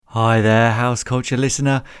Hi there, House Culture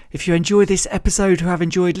listener. If you enjoy this episode or have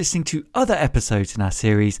enjoyed listening to other episodes in our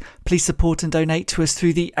series, please support and donate to us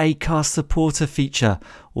through the Acast supporter feature.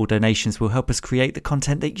 All donations will help us create the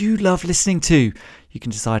content that you love listening to. You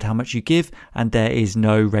can decide how much you give, and there is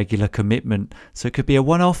no regular commitment. So it could be a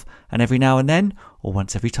one-off, and every now and then, or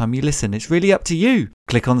once every time you listen. It's really up to you.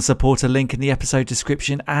 Click on the supporter link in the episode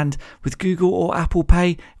description, and with Google or Apple Pay,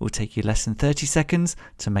 it will take you less than 30 seconds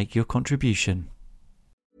to make your contribution.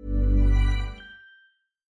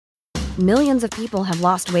 Millions of people have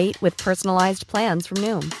lost weight with personalized plans from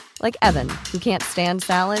Noom. Like Evan, who can't stand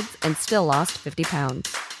salads and still lost 50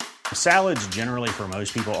 pounds. Salads generally for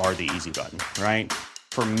most people are the easy button, right?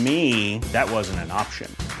 For me, that wasn't an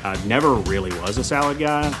option. I never really was a salad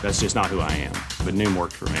guy. That's just not who I am. But Noom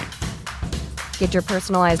worked for me. Get your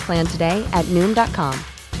personalized plan today at Noom.com.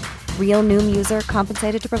 Real Noom user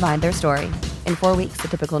compensated to provide their story. In 4 weeks, the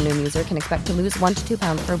typical Noom user can expect to lose 1 to 2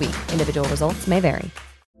 pounds per week. Individual results may vary.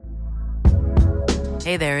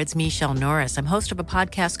 Hey there, it's Michelle Norris. I'm host of a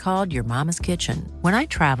podcast called Your Mama's Kitchen. When I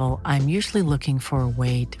travel, I'm usually looking for a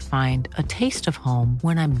way to find a taste of home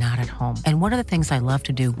when I'm not at home. And one of the things I love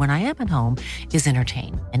to do when I am at home is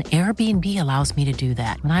entertain. And Airbnb allows me to do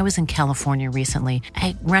that. When I was in California recently,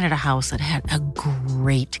 I rented a house that had a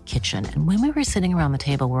great kitchen. And when we were sitting around the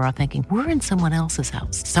table, we were all thinking, we're in someone else's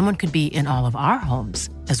house. Someone could be in all of our homes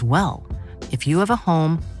as well. If you have a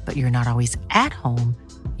home, but you're not always at home,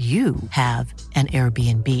 you have an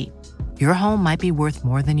Airbnb. Your home might be worth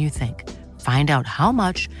more than you think. Find out how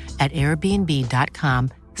much at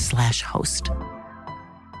airbnb.com/host.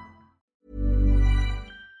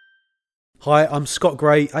 Hi, I'm Scott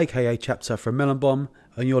Gray, aka Chapter from Melon Bomb,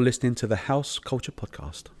 and you're listening to the House Culture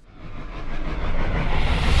Podcast.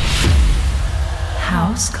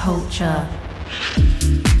 House Culture.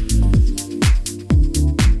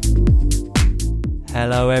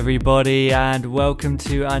 Hello everybody, and welcome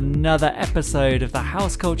to another episode of the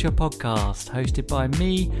House Culture Podcast, hosted by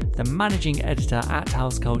me, the managing editor at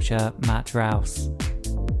House Culture, Matt Rouse.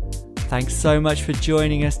 Thanks so much for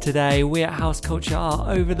joining us today. We at House Culture are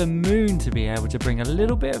over the moon to be able to bring a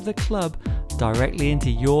little bit of the club directly into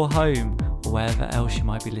your home or wherever else you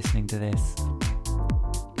might be listening to this.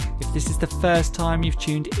 If this is the first time you've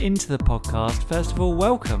tuned into the podcast, first of all,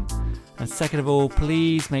 welcome. And second of all,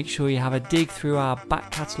 please make sure you have a dig through our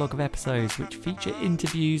back catalogue of episodes, which feature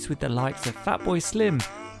interviews with the likes of Fatboy Slim,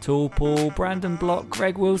 Tall Paul, Brandon Block,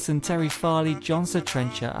 Greg Wilson, Terry Farley, John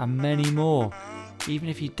Trencher, and many more. Even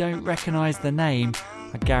if you don't recognise the name,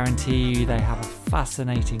 I guarantee you they have a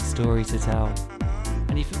fascinating story to tell.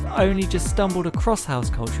 And if you've only just stumbled across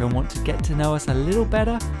House Culture and want to get to know us a little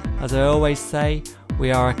better, as I always say, we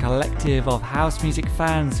are a collective of house music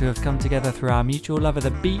fans who have come together through our mutual love of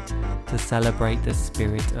the beat to celebrate the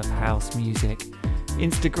spirit of house music.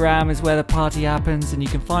 Instagram is where the party happens, and you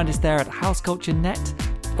can find us there at House Culture Net.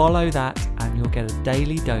 Follow that and you'll get a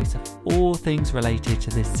daily dose of all things related to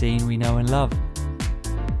this scene we know and love.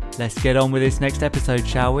 Let's get on with this next episode,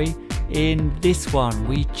 shall we? In this one,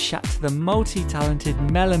 we chat to the multi-talented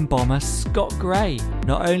Melon Bomber Scott Gray.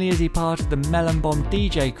 Not only is he part of the Melon Bomb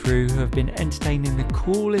DJ crew who have been entertaining the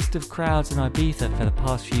coolest of crowds in Ibiza for the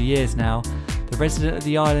past few years now, the resident of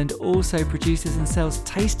the island also produces and sells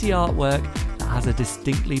tasty artwork that has a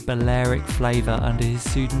distinctly Balearic flavour under his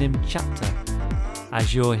pseudonym Chapter.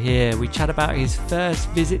 As you'll hear, we chat about his first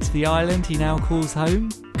visit to the island he now calls home.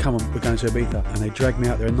 Come on, we're going to Ibiza. And they dragged me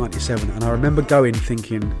out there in 97. And I remember going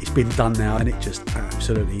thinking, it's been done now. And it just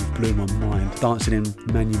absolutely blew my mind. Dancing in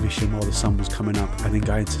Manumission while the sun was coming up and then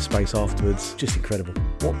going to space afterwards. Just incredible.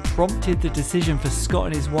 What prompted the decision for Scott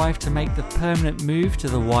and his wife to make the permanent move to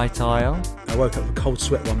the White Isle? I woke up with a cold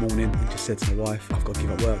sweat one morning and just said to my wife, I've got to give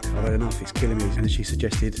up work. I've had enough, it's killing me. And she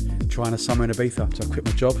suggested trying a summer in Ibiza. So I quit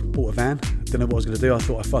my job, bought a van. I didn't know what I was going to do. I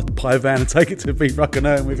thought if I'd buy a van and take it to Ibiza, I can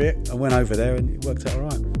earn with it. I went over there and it worked out all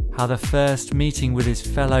right. How the first meeting with his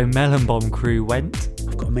fellow Melon Bomb crew went.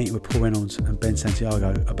 I've got a meeting with Paul Reynolds and Ben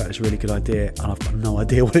Santiago about this really good idea, and I've got no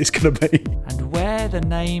idea what it's going to be. And where the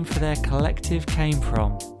name for their collective came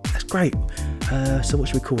from. That's great. So what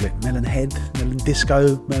should we call it? Melon Head? Melon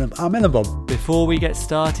Disco? Melon Bomb. Before we get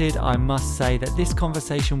started, I must say that this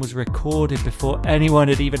conversation was recorded before anyone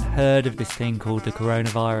had even heard of this thing called the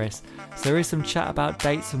coronavirus. So there is some chat about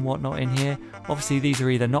dates and whatnot in here. Obviously these are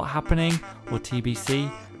either not happening or TBC.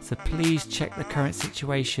 So please check the current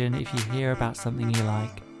situation if you hear about something you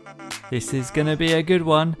like. This is going to be a good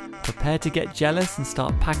one. Prepare to get jealous and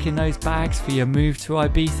start packing those bags for your move to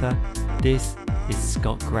Ibiza. This is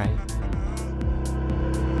Scott Gray.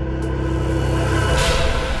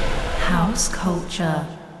 House Culture.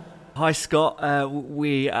 Hi, Scott.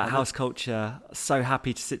 We at House Culture are so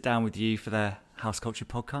happy to sit down with you for the House Culture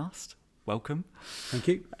podcast. Welcome. Thank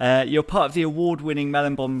you. You're part of the award-winning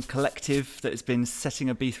Melonbomb collective that has been setting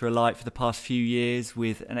Ibiza alight for the past few years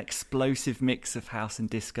with an explosive mix of house and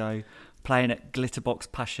disco, playing at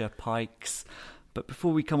Glitterbox Pasha Pikes. But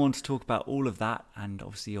before we come on to talk about all of that, and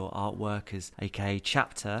obviously your artwork as aka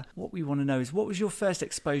Chapter, what we want to know is, what was your first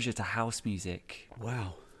exposure to house music?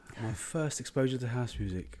 Wow, my first exposure to house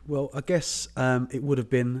music. Well, I guess it would have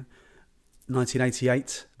been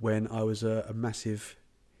 1988 when I was a massive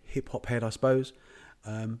hip-hop head, I suppose.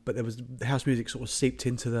 But there was the house music sort of seeped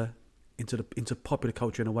into popular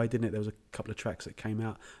culture in a way, didn't it? There was a couple of tracks that came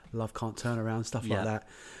out, Love Can't Turn Around, stuff like that.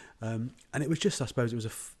 And it was just, I suppose, it was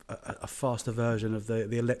a faster version of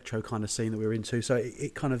the electro kind of scene that we were into. So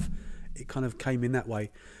it kind of came in that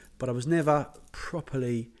way. But I was never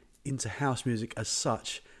properly into house music as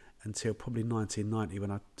such until probably 1990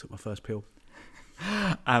 when I took my first pill.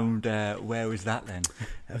 And where was that then?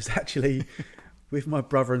 I was actually with my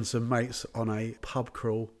brother and some mates on a pub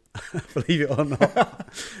crawl, believe it or not,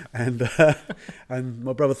 and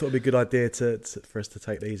my brother thought it'd be a good idea for us to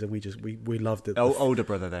take these, and we loved it. Older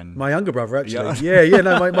brother then? My younger brother, actually. Yeah.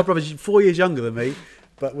 No, my brother's 4 years younger than me,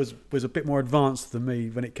 but was a bit more advanced than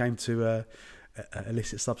me when it came to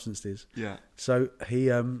illicit substances. Yeah. So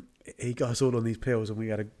he got us all on these pills, and we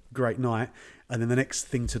had a great night. And then the next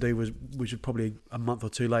thing to do was, which was probably a month or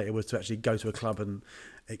two later, was to actually go to a club and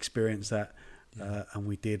experience that. Yeah. And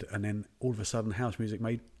we did, and then all of a sudden house music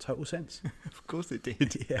made total sense. Of course it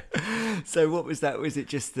did. Yeah. So what was that? Was it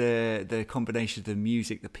just the combination of the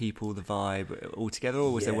music, the people, the vibe all together,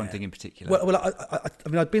 or was there one thing in particular? Well, I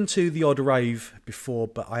mean, I'd been to the odd rave before,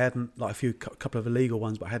 but I hadn't, like a couple of illegal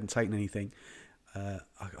ones, but I hadn't taken anything.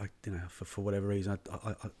 For whatever reason,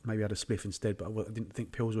 I maybe had a spliff instead, but I didn't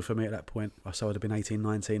think pills were for me at that point. So I'd have been 18,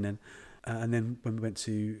 19 then. And then when we went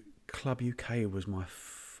to Club UK, it was my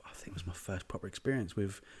first proper experience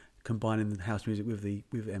with combining house music with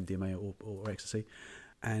MDMA or ecstasy,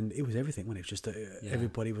 and it was everything. When it was just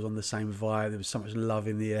everybody was on the same vibe. There was so much love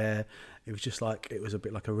in the air. It was just like, it was a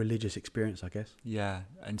bit like a religious experience, I guess. Yeah.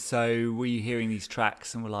 And so were you hearing these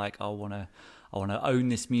tracks and were like, I want to own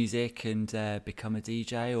this music and become a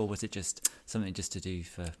DJ, or was it just something just to do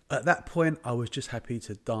for? At that point, I was just happy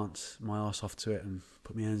to dance my ass off to it and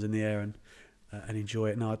put my hands in the air and enjoy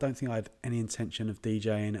it. No, I don't think I had any intention of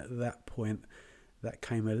DJing at that point. That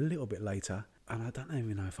came a little bit later, and I don't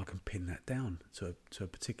even know if I can pin that down to a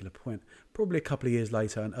particular point. Probably a couple of years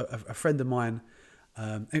later, and a friend of mine,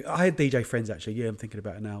 I had DJ friends actually, I'm thinking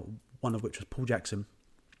about it now, one of which was Paul Jackson,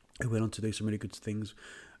 who went on to do some really good things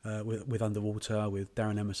with Underwater, with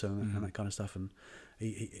Darren Emerson and that kind of stuff, and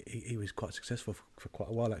he was quite successful for quite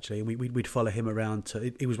a while actually, and we'd follow him around.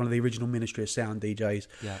 He was one of the original Ministry of Sound DJs,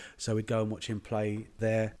 so we'd go and watch him play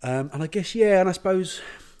there. And I guess, and I suppose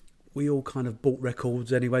we all kind of bought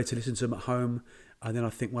records anyway to listen to them at home. And then I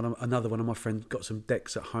think another one of my friends got some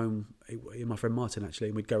decks at home, my friend Martin actually,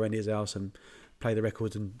 and we'd go around his house and play the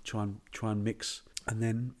records and try and mix. And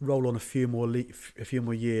then roll on a few more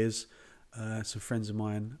years. Some friends of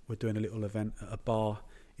mine were doing a little event at a bar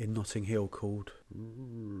in Notting Hill called,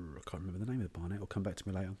 I can't remember the name of the bar now, it'll come back to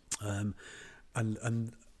me later.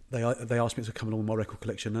 And they asked me to come along with my record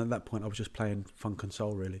collection, and at that point I was just playing funk and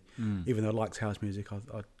soul really. Even though I liked house music, I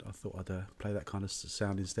thought I'd play that kind of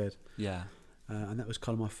sound instead. Yeah. And that was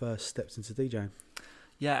kind of my first steps into DJing.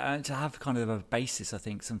 Yeah, and to have kind of a basis, I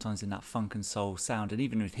think, sometimes in that funk and soul sound, and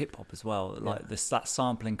even with hip hop as well, like that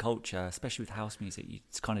sampling culture, especially with house music, you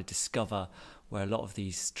kind of discover where a lot of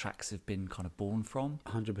these tracks have been kind of born from.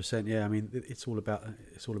 100%, yeah. I mean, it's all about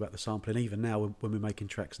the sampling. Even now, when we're making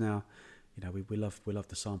tracks now, we love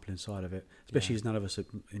the sampling side of it. Especially as none of us are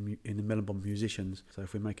in the Melonbomb musicians, so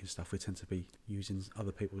if we're making stuff, we tend to be using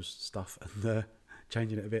other people's stuff and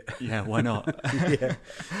changing it a bit. Yeah, why not? Yeah.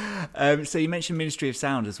 So you mentioned Ministry of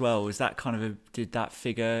Sound as well. Was that kind of did that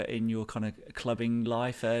figure in your kind of clubbing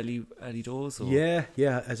life early doors? Or? Yeah.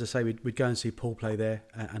 As I say, we'd go and see Paul play there,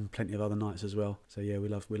 and plenty of other nights as well. So yeah, we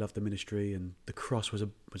love the Ministry, and the Cross was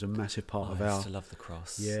a massive part of our. I used to love the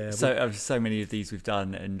Cross. Yeah. So many of these we've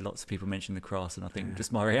done, and lots of people mention the Cross, and I think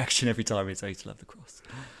just my reaction every time is I used to love the Cross.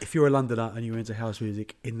 If you're a Londoner and you were into house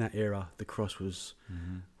music in that era, the Cross was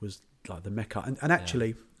like the mecca. And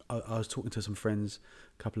actually, I was talking to some friends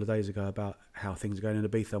a couple of days ago about how things are going in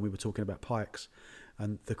Ibiza, and we were talking about Pikes,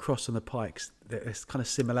 and the Cross and the Pikes, there's kind of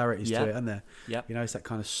similarities to it, aren't there? Yep. It's that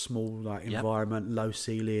kind of small environment, low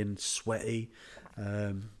ceiling, sweaty,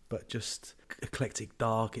 but just eclectic,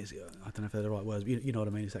 dark. I don't know if they're the right words, but you know what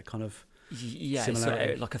I mean. It's that kind of Yeah,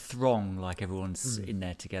 it's like a throng, like everyone's in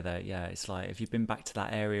there together. Yeah, it's like, have you been back to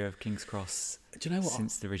that area of King's Cross? Do you know what?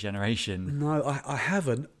 Since the regeneration? No, I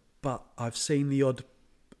haven't, but I've seen the odd.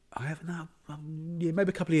 I haven't. Yeah, maybe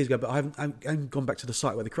a couple of years ago, but I haven't gone back to the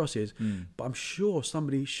site where the cross is. But I'm sure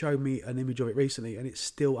somebody showed me an image of it recently, and it's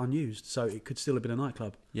still unused, so it could still have been a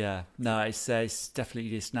nightclub. Yeah, no, it's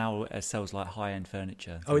definitely just now sells like high-end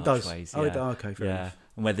furniture. Oh, it does. Archways, Oh, yeah. it does. Okay, fair enough.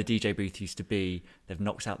 And where the DJ booth used to be, they've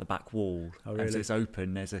knocked out the back wall. Oh, really? And so it's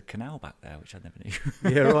open. There's a canal back there, which I never knew.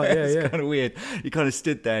 Yeah, right. Yeah, It's kind of weird. You kind of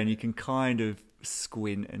stood there and you can kind of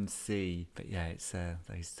squint and see. But yeah, it's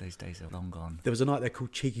those days are long gone. There was a night there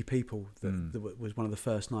called Cheeky People that was one of the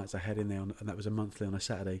first nights I had in there, and that was a monthly on a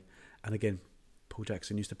Saturday. And again, Paul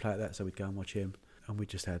Jackson used to play at that, so we'd go and watch him. And we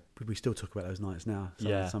still talk about those nights now.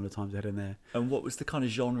 Some of the times I had in there. And what was the kind of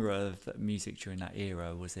genre of music during that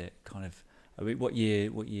era? Was it kind of, I mean, what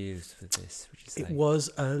years for this, would you say? It was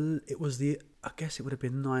I guess it would have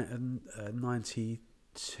been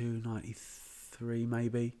 92, 93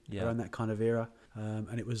 maybe, around that kind of era.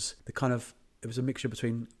 And it was a mixture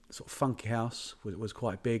between sort of funky house, was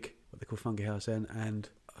quite big, what they call funky house then, and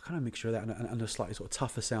a kind of mixture of that and a slightly sort of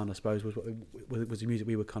tougher sound, I suppose, was the music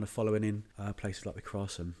we were kind of following in places like the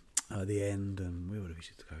Cross and the End, and where would we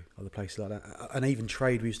used to go? Other places like that, and even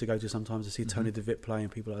Trade we used to go to sometimes to see Tony DeVitt play and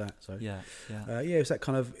people like that. So it was that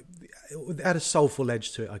kind of, it had a soulful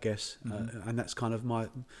edge to it, I guess, and that's kind of my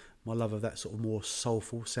love of that sort of more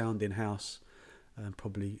soulful sounding house.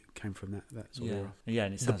 Probably came from that sort of era. Yeah,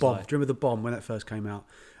 and it the sounds Bomb. like... Do you remember the Bomb when that first came out?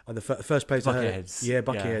 The first place I heard,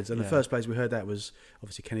 Bucketheads, and the first place we heard that was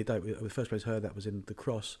obviously Kenny Dope. The first place I heard that was in the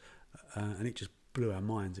Cross, and it just blew our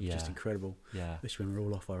minds. It was just incredible. Yeah, especially when we're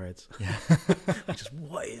all off our heads. Yeah, just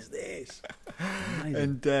what is this?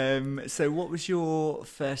 Amazing. And so, what was your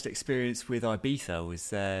first experience with Ibiza?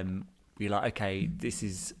 Was you like, okay, this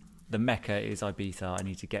is the Mecca is Ibiza, I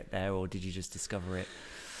need to get there, or did you just discover it?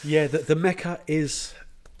 Yeah, the Mecca is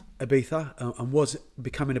Ibiza, and was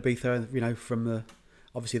becoming Ibiza. You know, from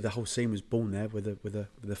obviously the whole scene was born there with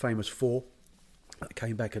the famous Four that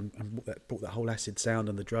came back and brought that whole acid sound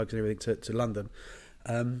and the drugs and everything to London.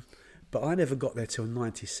 But I never got there till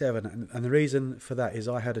 '97, and the reason for that is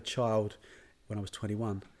I had a child when I was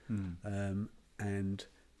 21, and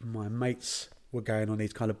my mates were going on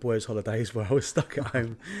these kind of boys' holidays where I was stuck at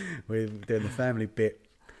home with doing the family bit.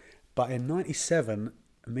 But in '97.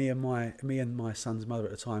 Me and my son's mother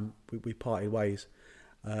at the time, we parted ways,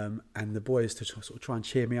 and the boys to sort of try and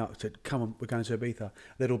cheer me up to come on, we're going to Ibiza.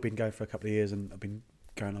 They'd all been going for a couple of years, and I've been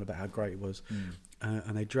going on about how great it was,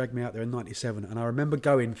 and they dragged me out there in '97. And I remember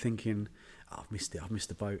going thinking, I've missed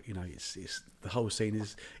the boat. You know, it's the whole scene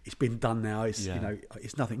it's been done now. It's you know,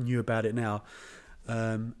 it's nothing new about it now,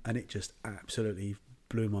 and it just absolutely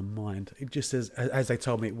blew my mind. It just as they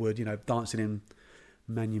told me it would. You know, dancing in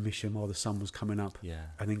Manumission while the sun was coming up,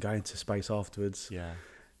 and then going to space afterwards,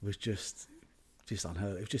 was just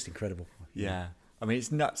unheard of. It was just incredible. I mean,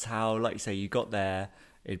 it's nuts how, like you say, you got there,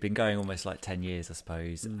 it'd been going almost like 10 years, I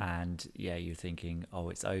suppose, and you're thinking, oh,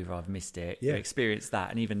 it's over, I've missed it. You experienced that,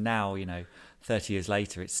 and even now, you know, 30 years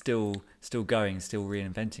later, it's still going, still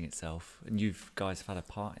reinventing itself, and you guys have had a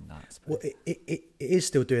part in that, I suppose. Well, it is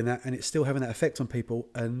still doing that, and it's still having that effect on people,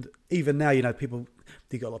 and even now, you know, you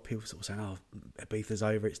got a lot of people sort of saying, oh, Ibiza's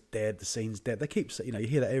over, it's dead, the scene's dead. They keep, you know, you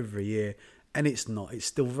hear that every year, and it's not. It's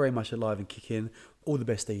still very much alive and kicking. All the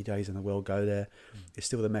best DJs in the world go there. It's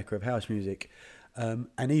still the Mecca of house music.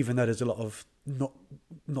 And even though there's a lot of not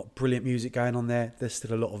brilliant music going on there, there's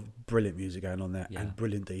still a lot of brilliant music going on there, and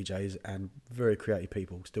brilliant DJs and very creative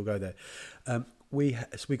people still go there. We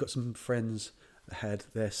got some friends that had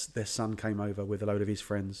their son came over with a load of his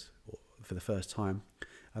friends for the first time,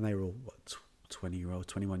 and they were all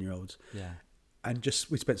 20-year-olds, 21-year-olds. And just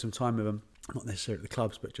we spent some time with them, not necessarily at the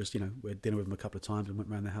clubs, but just, you know, we had dinner with them a couple of times and went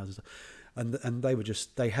around their houses, and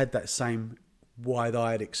they had that same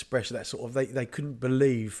wide-eyed expression, that sort of they couldn't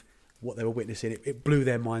believe what they were witnessing. It blew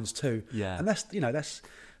their minds too. And that's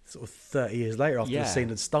sort of 30 years later after the scene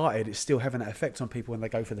had started, it's still having that effect on people when they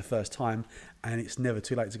go for the first time, and it's never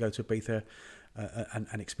too late to go to Ibiza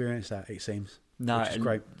and experience that, it seems. Which is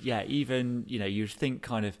great. Even, you know, you'd think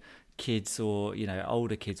kind of kids or, you know,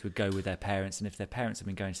 older kids would go with their parents, and if their parents have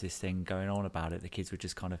been going to this thing, going on about it, the kids would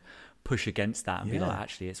just kind of push against that and be like,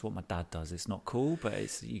 actually, it's what my dad does, it's not cool, but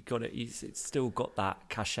it's still got that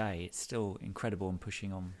cachet, it's still incredible and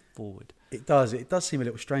pushing on forward. It does seem a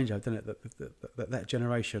little strange, doesn't it, that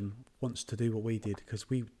generation wants to do what we did, because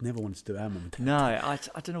we never wanted to do our mum and dad. No, I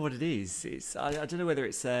don't know what it is. I don't know whether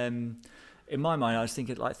it's in my mind, I was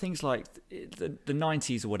thinking like things like the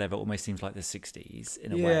 90s or whatever almost seems like the 60s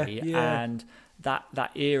in a Yeah, way, yeah. and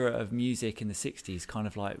that era of music in the 60s kind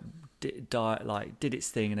of like did its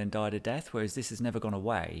thing and then died a death, whereas this has never gone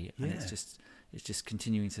away, and Yeah. it's just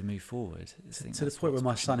continuing to move forward. I think To the that's point where what's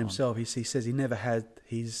my pushing son it on. himself, he says he never had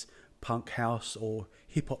his punk house or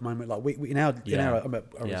hip hop moment. Like we in our Yeah. I mean,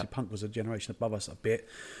 obviously Yeah. punk was a generation above us a bit,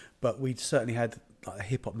 but we certainly had like the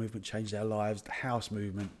hip hop movement changed our lives, the house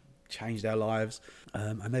movement changed our lives,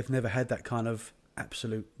 and they've never had that kind of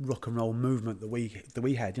absolute rock and roll movement that we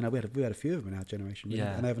had. You know, we had a few of them in our generation,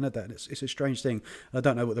 Yeah. and they haven't had that. And it's a strange thing. I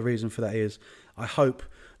don't know what the reason for that is. I hope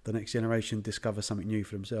the next generation discovers something new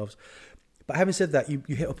for themselves. But having said that, you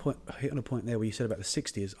hit on a point there where you said about the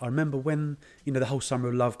 60s. I remember when, you know, the whole Summer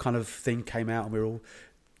of Love kind of thing came out and we were all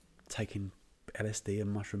taking LSD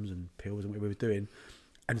and mushrooms and pills and what we were doing.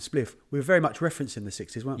 And spliff, we were very much referencing the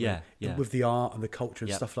 60s, weren't Yeah, we? yeah. With the art and the culture and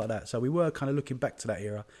Yep. stuff like that. So we were kind of looking back to that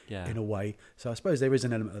era Yeah. in a way. So I suppose there is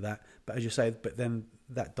an element of that. But as you say, but then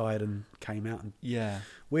that died and came out. And Yeah.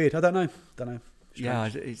 weird. I don't know. Yeah,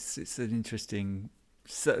 it's an interesting.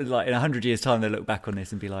 So, like in 100 years' time, they look back on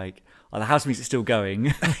this and be like, "Oh, the house music's still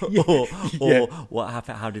going," or Yeah. what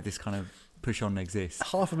happened? How did this kind of push on and exist?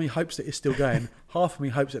 Half of me hopes that it's still going. Half of me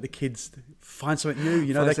hopes that the kids find something new.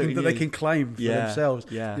 You know, Find something they new. can claim for Yeah, themselves.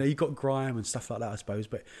 yeah. You know, you've got grime and stuff like that, I suppose.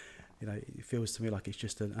 But you know, it feels to me like it's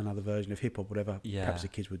just another version of hip hop. Whatever. Yeah. Perhaps the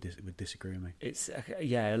kids would disagree with me. It's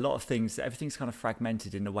a lot of things. Everything's kind of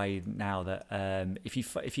fragmented in a way now that if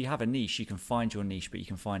you have a niche, you can find your niche, but you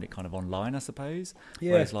can find it kind of online, I suppose.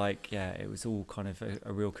 Yeah. Whereas it was all kind of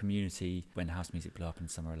a real community when house music blew up in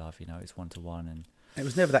Summer of Love. You know, it's 1-to-1 and It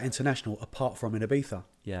was never that international, apart from in Ibiza.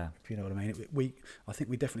 yeah. If you know what I mean. I think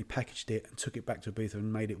we definitely packaged it and took it back to Ibiza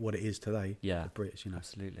and made it what it is today. Yeah. The Brits, you know.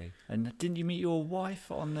 Absolutely. And didn't you meet your wife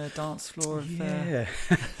on the dance floor of Yeah.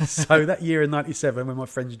 So that year in '97, when my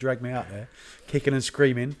friends dragged me out there, kicking and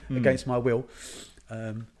screaming against my will,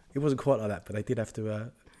 it wasn't quite like that, but they did have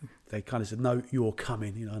to. They kind of said, "No, you're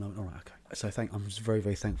coming." You know, and I'm all right, okay. So I'm just very,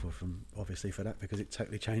 very thankful obviously for that, because it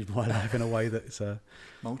totally changed my life in a way that's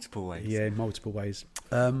multiple ways. yeah, in multiple ways.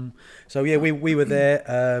 So yeah, we were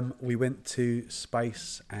there. We went to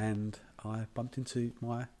Space, and I bumped into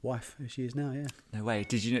my wife, as she is now. Yeah. No way.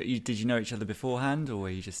 Did you know each other beforehand, or were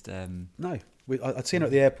you just No, I'd seen her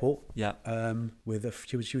at the airport. yeah?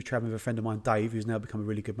 She was travelling with a friend of mine, Dave, who's now become a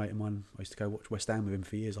really good mate of mine. I used to go watch West Ham with him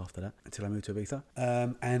for years after that, until I moved to Ibiza.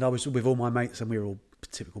 And I was with all my mates, and we were all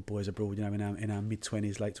typical boys abroad, you know, in our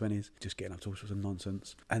mid-20s, late 20s, just getting up to all sorts of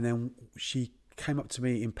nonsense. And then she came up to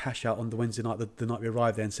me in Pasha on the Wednesday night, the night we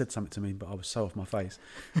arrived there, and said something to me, but I was so off my face,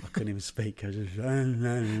 I couldn't even speak. I was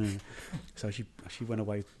just, so she went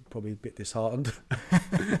away probably a bit disheartened.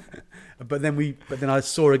 But then I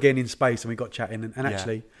saw her again in Space, and we got chatting, and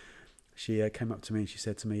actually she came up to me and she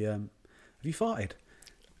said to me, "Have you farted?"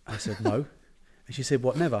 I said, "No." And she said,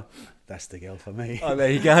 "What, never?" That's the girl for me. Oh,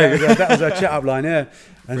 there you go. that was our chat up line, yeah.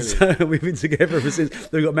 And so we've been together ever since.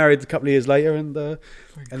 Then we got married a couple of years later, and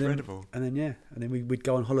Incredible. And then we'd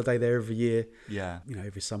go on holiday there every year. Yeah. You know,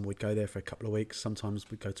 every summer we'd go there for a couple of weeks.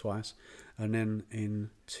 Sometimes we'd go twice. And then in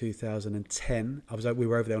 2010, we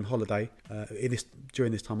were over there on holiday.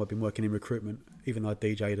 During this time, I'd been working in recruitment, even though I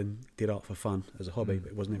DJ'd and did art for fun as a hobby,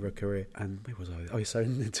 but it wasn't ever a career. And where was I? Oh, so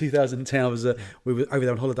in 2010, we were over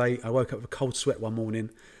there on holiday. I woke up with a cold sweat one morning.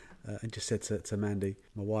 And just said to Mandy,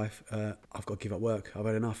 my wife, "I've got to give up work. I've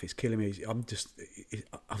had enough. It's killing me. I'm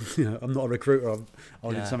not a recruiter. I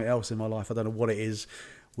need something else in my life. I don't know what it is."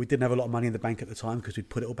 We didn't have a lot of money in the bank at the time because we'd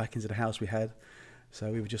put it all back into the house we had.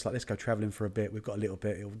 So we were just like, let's go travelling for a bit. We've got a little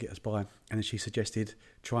bit. It'll get us by. And then she suggested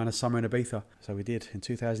trying a summer in Ibiza. So we did in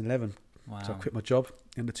 2011. Wow. So I quit my job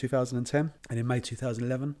in 2010, and in May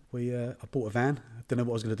 2011, I bought a van. I didn't know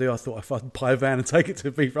what I was going to do. I thought if I'd buy a van and take it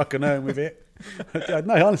to Ibiza, I could earn with it.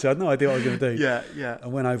 Honestly, I had no idea what I was going to do. Yeah. I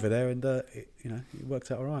went over there, and it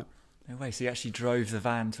worked out all right. No way. So you actually drove the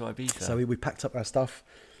van to Ibiza? So we packed up our stuff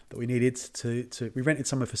that we needed to. We rented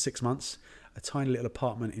somewhere for 6 months, a tiny little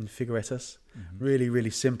apartment in Figueretas, really,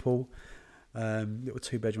 really simple, little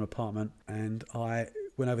 2-bedroom apartment, and I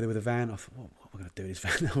went over there with a van. I thought, what am I going to do with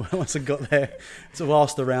this van? Once I got there, sort of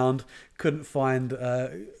asked around, couldn't find,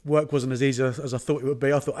 work wasn't as easy as I thought it would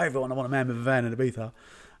be. I thought, everyone, I want a man with a van in Ibiza.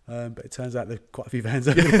 But it turns out there's quite a few vans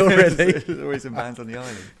over there already. There's always some vans on the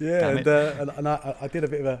island. Yeah, Damn and I did a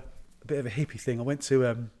bit of a hippie thing. I went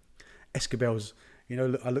to Escobel's. You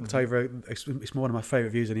know, I looked over. It's one of my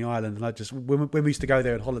favourite views on the island, and I just when we used to go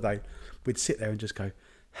there on holiday, we'd sit there and just go,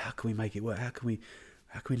 "How can we make it work? How can we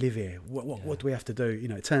live here? What do we have to do?" You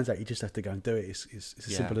know, it turns out you just have to go and do it. It's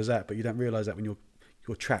as simple as that. But you don't realise that when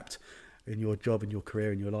you're trapped in your job, in your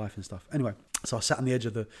career, in your life and stuff. Anyway, so I sat on the edge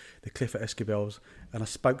of the cliff at Esquivel's and I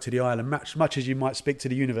spoke to the island, much as you might speak to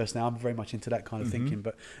the universe now. I'm very much into that kind of thinking,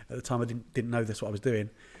 but at the time I didn't know that's what I was doing.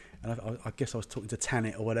 And I guess I was talking to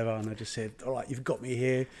Tanit or whatever, and I just said, all right, you've got me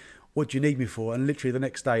here. What do you need me for? And literally the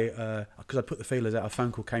next day, because I put the feelers out, a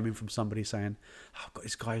phone call came in from somebody saying, oh, I've got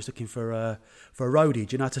this guy who's looking for a roadie.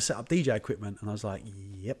 Do you know how to set up DJ equipment? And I was like,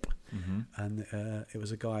 yep. And it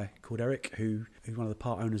was a guy called Eric, who's one of the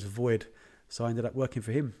part owners of Void. So I ended up working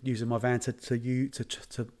for him, using my van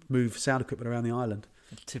to move sound equipment around the island.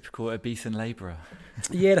 Typical Ibizan labourer.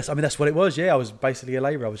 Yeah, that's what it was. Yeah, I was basically a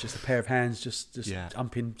labourer. I was just a pair of hands, just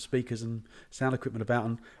jumping speakers and sound equipment about,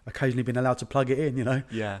 and occasionally being allowed to plug it in.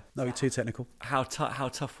 Yeah. Not too technical. How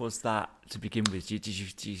tough was that to begin with? Did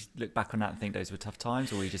you look back on that and think those were tough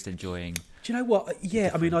times, or were you just enjoying? Do you know what?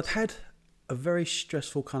 Yeah, I mean, I'd had a very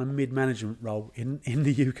stressful kind of mid-management role in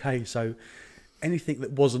the UK, so anything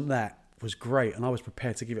that wasn't that was great, and I was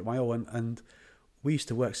prepared to give it my all. And we used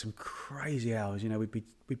to work some crazy hours.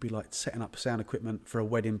 We'd be like setting up sound equipment for a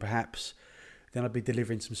wedding, perhaps. Then I'd be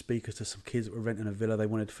delivering some speakers to some kids that were renting a villa they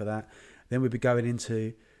wanted for that. Then we'd be going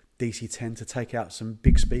into DC10 to take out some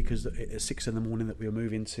big speakers at 6 a.m. that we were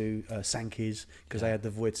moving to Sankey's, because they had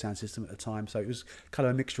the Void sound system at the time. So it was kind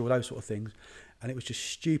of a mixture of those sort of things. And it was just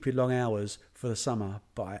stupid long hours for the summer,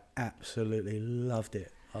 but I absolutely loved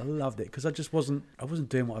it. I loved it because I wasn't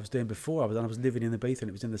doing what I was doing before. I was living in Ibiza and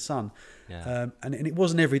it was in the sun. Yeah. And it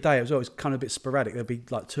wasn't every day. It was always kind of a bit sporadic. There'd be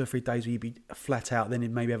like 2 or 3 days where you'd be flat out, then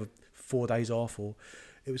you'd maybe have 4 days off, or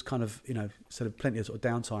it was kind of, sort of plenty of sort of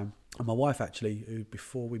downtime. And my wife actually, who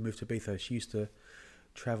before we moved to Ibiza, she used to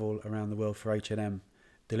travel around the world for H&M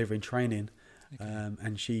delivering training. Okay.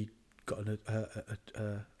 And she got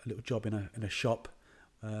a little job in a shop,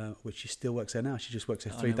 which she still works there now. She just works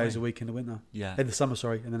there 3 days a week in the winter. Yeah. In the summer,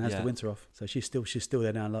 and then has the winter off. So she's still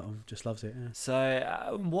there now. Just loves it. Yeah.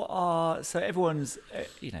 So everyone's,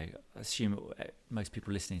 I assume most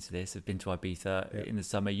people listening to this have been to Ibiza in the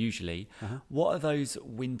summer usually. Uh-huh. What are those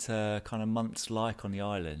winter kind of months like on the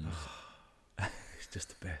island? It's just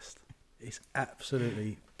the best. It's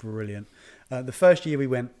absolutely brilliant. The first year we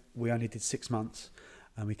went, we only did 6 months,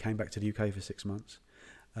 and we came back to the UK for 6 months.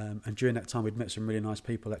 And during that time, we'd met some really nice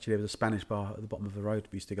people. Actually, there was a Spanish bar at the bottom of the road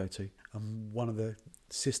we used to go to. And one of the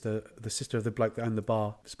sister of the bloke that owned the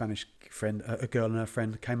bar, Spanish friend, a girl and her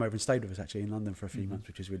friend, came over and stayed with us actually in London for a few months,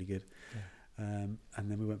 which was really good. Yeah.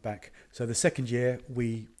 And then we went back. So the second year,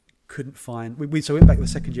 we couldn't find. We went back the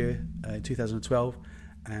second year in 2012,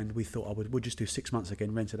 and we thought we'll just do 6 months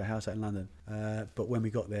again, rented a house out in London. But when we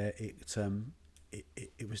got there,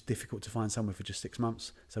 it was difficult to find somewhere for just 6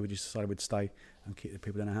 months, so we just decided we'd stay and keep the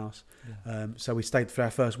people in the house. Yeah. So we stayed for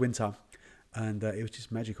our first winter, and it was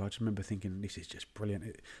just magical. I just remember thinking, this is just brilliant.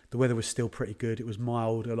 The weather was still pretty good. It was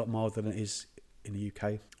mild, a lot milder than it is in the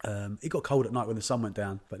UK. It got cold at night when the sun went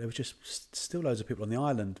down, but there was just still loads of people on the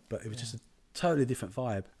island, but it was just a totally different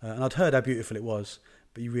vibe. And I'd heard how beautiful it was,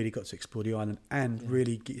 but you really got to explore the island and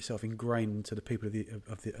really get yourself ingrained into the people of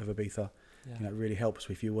Ibiza. Yeah. It really helps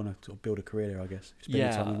if you want to sort of build a career there, I guess.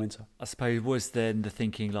 Spend time in winter. I suppose was then the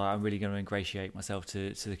thinking, like, I'm really going to ingratiate myself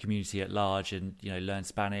to the community at large and, learn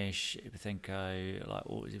Spanish. Think,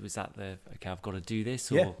 was that I've got to do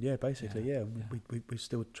this? Or? Yeah, basically, yeah. We're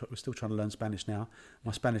still trying to learn Spanish now.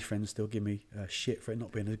 My Spanish friends still give me shit for it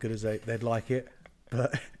not being as good as they'd like it,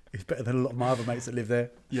 but it's better than a lot of my other mates that live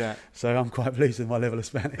there. Yeah. So I'm quite pleased with my level of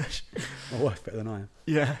Spanish. My wife's better than I am.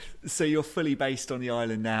 Yeah. So you're fully based on the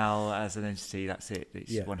island now as an entity. That's it.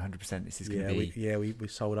 It's 100%. This is going to be. We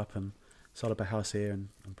sold up a house here and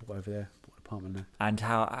bought over there. Bought an apartment there. And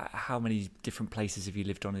how many different places have you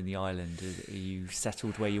lived on in the island? Are you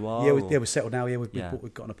settled where you are? Yeah, we're settled now. Yeah,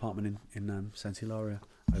 we've got an apartment in Santa Hilaria,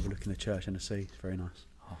 overlooking the church and the sea. It's very nice.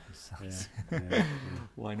 Yeah.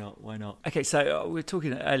 Why not? Okay, so we were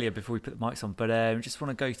talking earlier before we put the mics on, but just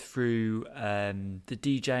want to go through the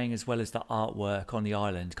DJing as well as the artwork on the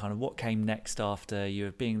island. Kind of what came next after you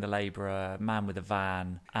were being the labourer, man with a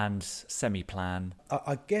van, and Semi-Plan.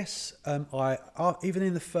 I guess even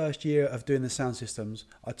in the first year of doing the sound systems,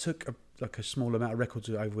 I took a small amount of records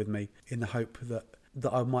over with me in the hope that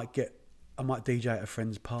I might DJ at a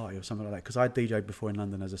friend's party or something like that, because I DJed before in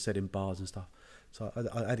London, as I said, in bars and stuff. So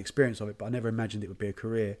I had experience of it, but I never imagined it would be a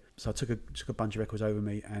career. So I took a bunch of records over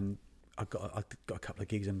me, and I got a couple of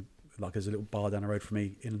gigs, and like there's a little bar down the road from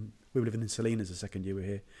me. We were living in Salinas the second year we were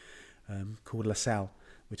here, called La Salle,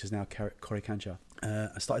 which is now Coricancha.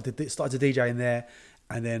 I started to DJ in there,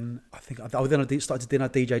 and then I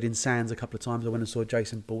DJed in Sands a couple of times. I went and saw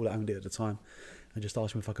Jason Ball, that owned it at the time, and just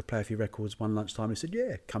asked him if I could play a few records one lunchtime. He said,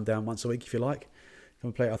 "Yeah, come down once a week if you like. Come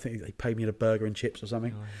and play." I think he paid me a burger and chips or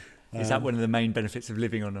something. Is that one of the main benefits of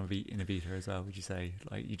living on Ibiza as well, would you say?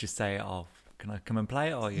 Like, you just say, oh, can I come and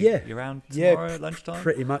play? Or you're around tomorrow at lunchtime?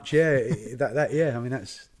 Pretty much, yeah. Yeah. I mean,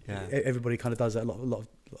 that's everybody kind of does that. A lot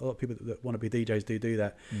of people that want to be DJs do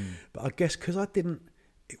that. But I guess because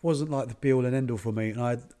it wasn't like the be all and end all for me, and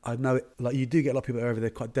I know it. Like, you do get a lot of people over there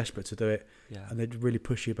quite desperate to do it, and they really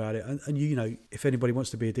push you about it. And you know, if anybody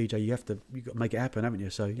wants to be a DJ, you've got to make it happen, haven't you?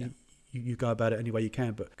 So you go about it any way you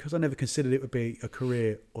can. But because I never considered it would be a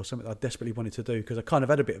career or something I desperately wanted to do, because I kind of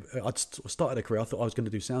had I'd started a career. I thought I was going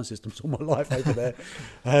to do sound systems all my life over there.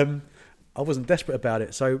 I wasn't desperate about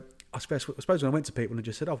it. So I suppose when I went to people and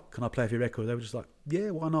just said, oh, can I play a few records? They were just like, yeah,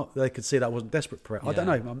 why not? They could see that I wasn't desperate for it. I don't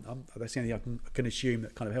know. That's the only thing I can assume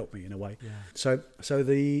that kind of helped me in a way. Yeah. So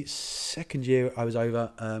the second year I was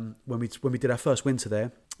over, when we did our first winter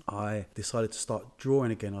there, I decided to start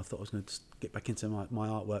drawing again. I thought I was going to get back into my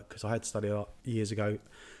artwork, because I had studied art years ago.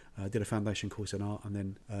 I did a foundation course in art, and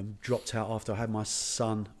then dropped out after I had my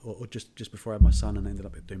son, or just before I had my son, and ended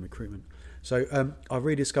up doing recruitment. So I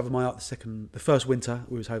rediscovered my art the first winter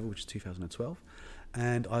we was over, which was 2012,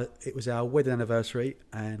 and it was our wedding anniversary,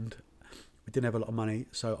 and we didn't have a lot of money,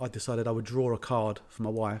 so I decided I would draw a card for my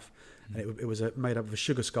wife, and it was made up of a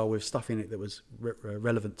sugar skull with stuff in it that was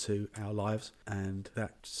relevant to our lives, and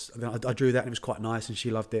I drew that, and it was quite nice, and she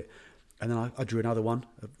loved it. And then I drew another one,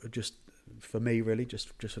 just for me, really, just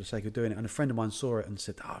for the sake of doing it. And a friend of mine saw it and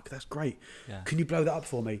said, "Oh, that's great. Yeah. Can you blow that up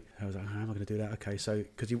for me?" I was like, "How am I going to do that?" Okay, so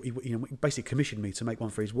because he basically commissioned me to make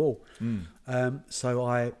one for his wall. So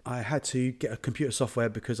I had to get a computer software,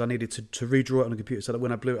 because I needed to redraw it on a computer, so that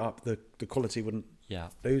when I blew it up, the quality wouldn't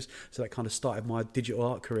lose. So that kind of started my digital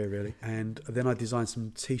art career, really. And then I designed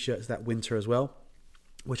some T-shirts that winter as well,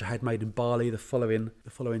 which I had made in Bali the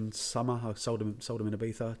following summer. I sold them in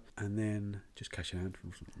Ibiza, and then just cash in hand.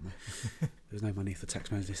 There's no money for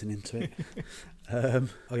taxman's listening to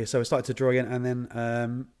it. So I started to draw again, and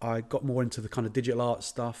then I got more into the kind of digital art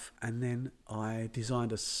stuff, and then I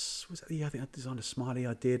designed I think I designed a smiley.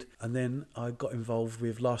 I did, and then I got involved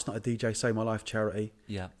with Last Night a DJ Save My Life charity.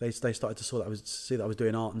 Yeah, they started to see that I was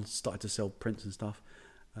doing art, and started to sell prints and stuff.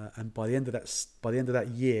 And by the end of that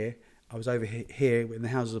year, I was over here in the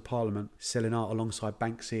Houses of Parliament selling art alongside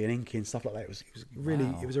Banksy and Inky and stuff like that. It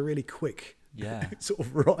was a really quick sort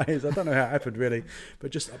of rise. I don't know how it happened really,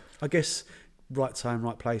 but just I guess right time,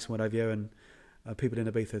 right place, and whatever. And people in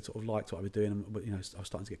Ibiza sort of liked what I was doing, but I was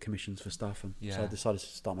starting to get commissions for stuff, and so I decided to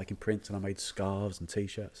start making prints, and I made scarves and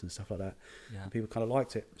T-shirts and stuff like that. Yeah. And people kind of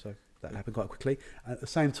liked it, so that happened quite quickly. And at the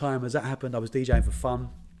same time as that happened, I was DJing for fun.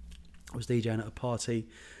 I was DJing at a party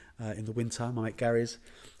in the winter, my mate Gary's.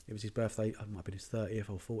 It was his birthday. It might have been his 30th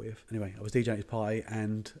or 40th. Anyway, I was DJing at his party,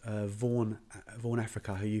 and Vaughan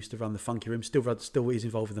Africa, who used to run the Funky Room, still is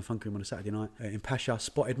involved in the Funky Room on a Saturday night in Pasha,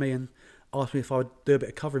 spotted me and asked me if I would do a bit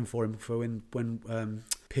of covering for him for when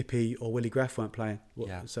Pippi or Willie Graff weren't playing.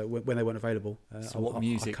 So when they weren't available. So what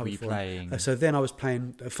music were you playing? So then I was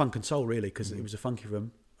playing funk and soul, really, because it was a Funky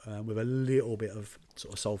Room. With a little bit of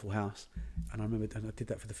sort of soulful house, and I remember I did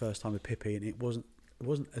that for the first time with Pippi, and it wasn't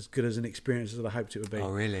as good as an experience as I hoped it would be. Oh,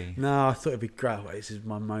 really? No, I thought it'd be great. This is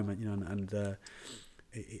my moment, and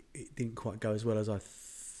it didn't quite go as well as I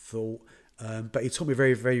thought. But he taught me a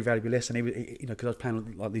very, very valuable lesson. He because I was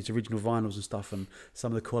playing like these original vinyls and stuff, and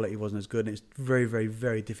some of the quality wasn't as good, and it's very, very,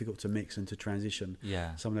 very difficult to mix and to transition.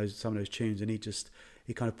 Yeah. Some of those tunes, and he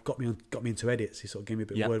kind of got me into edits. He sort of gave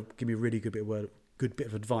me a really good bit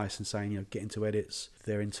of advice, and saying, get into edits. If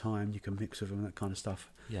they're in time, you can mix with them and that kind of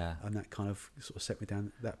stuff. Yeah. And that kind of sort of set me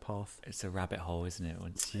down that path. It's a rabbit hole, isn't it?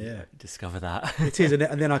 Once you discover that. It is, and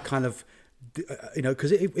then I kind of,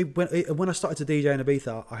 because when I started to DJ in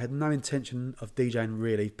Ibiza, I had no intention of DJing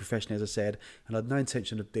really professionally, as I said, and I had no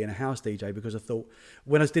intention of being a house DJ, because I thought,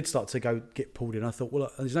 when I did start to get pulled in, I thought, well,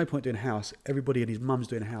 there's no point doing house. Everybody and his mum's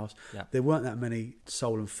doing house. Yeah. There weren't that many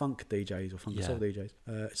soul and funk DJs or funk and soul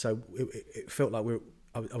DJs. So it felt like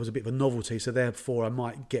I was a bit of a novelty, so therefore I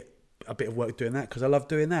might get a bit of work doing that, because I love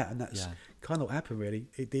doing that, and that's kind of what happened really.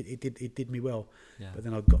 It did me well. But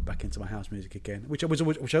then I got back into my house music again, which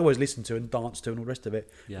I always listened to and danced to and all the rest of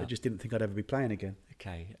it. But I just didn't think I'd ever be playing again.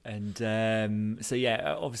 Okay. And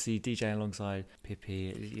obviously DJing alongside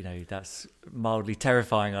Pippi, that's mildly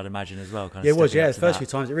terrifying, I'd imagine, as well. It was. The first few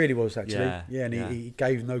times it really was, actually. And he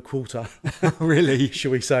gave no quarter. Really?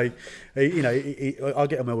 Shall we say? I'll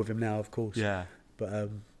get on well with him now, of course. Yeah. But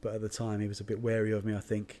at the time he was a bit wary of me, I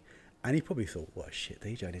think. And he probably thought, what a shit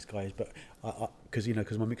DJ this guy is. But because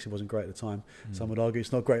my mixing wasn't great at the time. Some would argue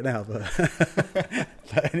it's not great now. But,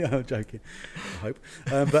 but anyway, I'm joking, I hope.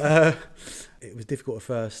 But it was difficult at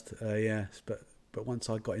first, yes. But once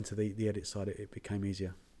I got into the edit side, it became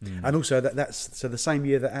easier. And also that's so the same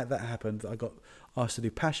year that happened, I got asked to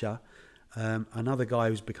do Pasha. Another guy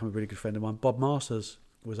who's become a really good friend of mine, Bob Masters,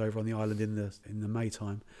 was over on the island in the May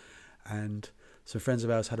time, and some friends of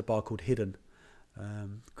ours had a bar called Hidden.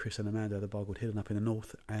 Chris and Amanda had a bar called Hidden up in the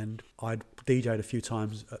north, and I'd DJ'd a few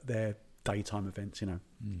times at their daytime events,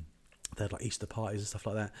 They had like Easter parties and stuff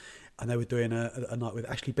like that, and they were doing a night with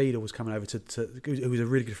Ashley Beedle was coming over who was a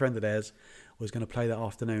really good friend of theirs, was going to play that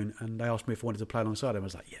afternoon, and they asked me if I wanted to play alongside him. I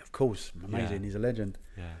was like, yeah, of course, amazing, he's a legend.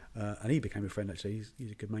 And he became a friend actually.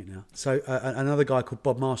 He's a good mate now. So another guy called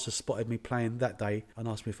Bob Masters spotted me playing that day and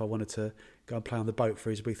asked me if I wanted to go and play on the boat for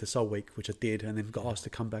his Ibiza Soul Week, which I did, and then got asked to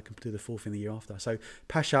come back and do the fourth in the year after. So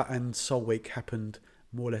Pasha and Soul Week happened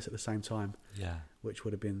more or less at the same time. Which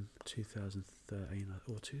would have been 2013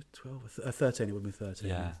 or 2012, 13. It would have been 13.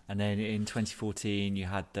 Yeah, and then in 2014 you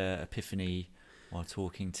had the epiphany while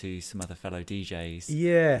talking to some other fellow DJs.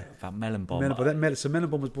 Yeah, about Melon Bomb. So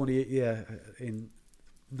Melon Bomb was born in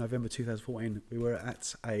November 2014. We were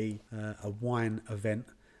at a wine event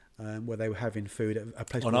where they were having food at a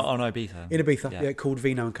place on Ibiza. In Ibiza, called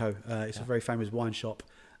Vino & Co. It's a very famous wine shop.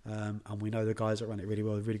 And we know the guys that run it really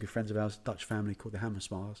well. They're really good friends of ours, Dutch family called the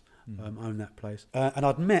Hammersmars, own that place. And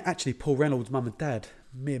I'd met actually Paul Reynolds' mum and dad.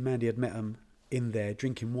 Me and Mandy had met them in there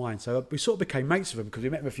drinking wine. So we sort of became mates with them because we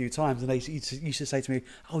met them a few times. And they used to say to me,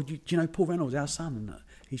 "Oh, do you know Paul Reynolds, our son?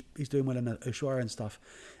 And he's doing well in Ushuaia and stuff."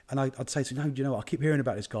 And I'd say to him, "No, do you know what? I keep hearing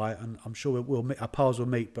about this guy, and I'm sure we'll meet, our paths will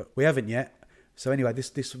meet, but we haven't yet." So anyway,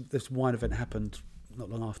 this wine event happened not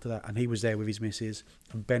long after that, and he was there with his missus,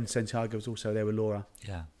 and Ben Santiago was also there with Laura.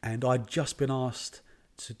 And I'd just been asked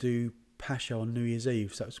to do Pasha on New Year's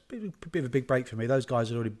Eve, so it was a bit of a big break for me. Those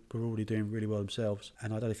guys were already doing really well themselves,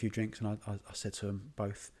 and I'd had a few drinks, and I said to them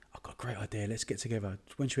both, "I've got a great idea, let's get together.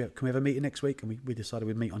 Can we have a meeting next week?" And we decided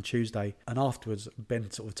we'd meet on Tuesday. And afterwards, Ben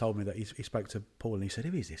sort of told me that he spoke to Paul, and he said,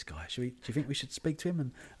 "Who is this guy? Do you think we should speak to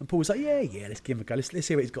him?" And Paul was like, yeah, let's give him a go. Let's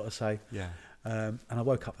see what he's got to say. And I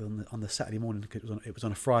woke up on the Saturday morning, because it was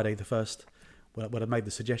on a Friday, the first, when I made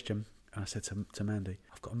the suggestion, and I said to Mandy,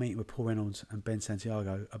 "I've got a meeting with Paul Reynolds and Ben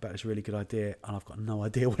Santiago about this really good idea, and I've got no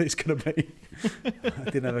idea what it's going to be." I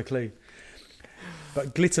didn't have a clue.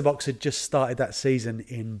 But Glitterbox had just started that season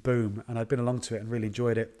in Boom, and I'd been along to it and really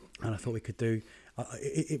enjoyed it, and I thought we could do...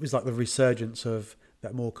 It was like the resurgence of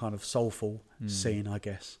that more kind of soulful scene, I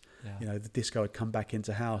guess. The disco had come back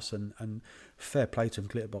into house, and fair play to them,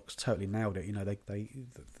 Glitterbox totally nailed it.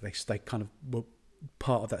 They kind of were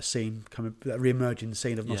part of that scene, that re-emerging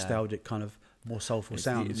scene of nostalgic kind of more soulful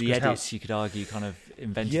sounds. The edits, you could argue, kind of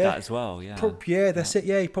invented that as well. That's it.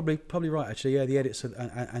 Yeah, you're probably right actually. Yeah, the edits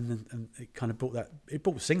and it kind of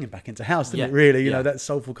brought singing back into house, didn't it? Really, that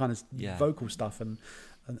soulful kind of vocal stuff and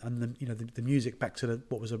the music back to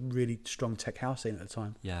what was a really strong tech house scene at the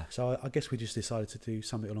time. So I guess we just decided to do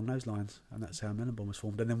something along those lines, and that's how Melon Bomb was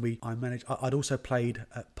formed. And then I'd also played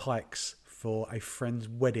at Pike's for a friend's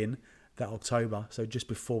wedding that October, so just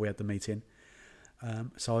before we had the meeting.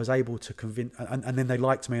 So I was able to convince, and then they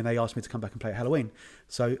liked me and they asked me to come back and play at Halloween.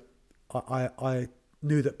 So I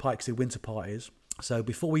knew that Pike's did winter parties. So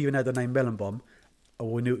before we even had the name Melon Bomb,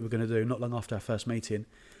 or we knew what we were going to do, not long after our first meeting,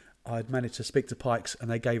 I'd managed to speak to Pike's,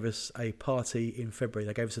 and they gave us a party in February.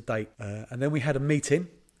 They gave us a date. And then we had a meeting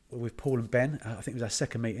with Paul and Ben. I think it was our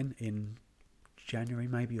second meeting in January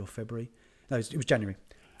maybe, or February. No, it was January.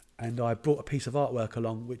 And I brought a piece of artwork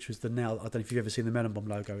along, which was I don't know if you've ever seen the Melon Bomb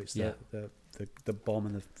logo. It's the bomb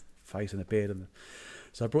and the face and the beard.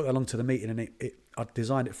 So I brought that along to the meeting, and I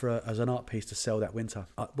designed it as an art piece to sell that winter,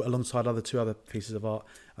 alongside two other pieces of art.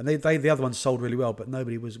 And the other ones sold really well, but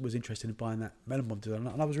nobody was interested in buying that Melon Bomb design.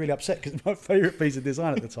 And I was really upset because it's my favourite piece of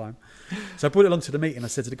design at the time. So I brought it along to the meeting. I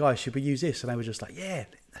said to the guys, "Should we use this?" And they were just like, "Yeah,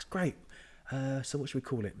 that's great. So what should we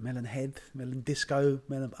call it? Melon Head, Melon Disco,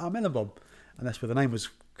 Melon Bomb." And that's where the name was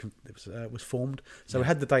formed. So we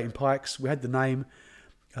had the date in Pikes, we had the name,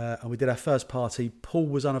 and we did our first party. Paul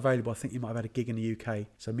was unavailable. I think he might have had a gig in the UK.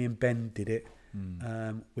 So me and Ben did it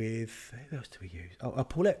with, who else did we use?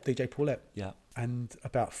 Paulette, DJ Paulette. Yeah. And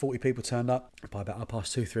about 40 people turned up. By about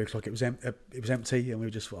 3 o'clock, it was empty, and we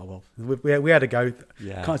were just, we had to go.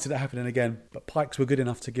 Yeah. Can't see that happening again. But Pikes were good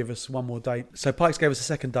enough to give us one more date. So Pikes gave us a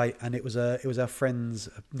second date, and it was our friend's,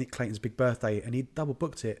 Nick Clayton's big birthday, and he double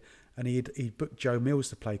booked it. And he'd booked Joe Mills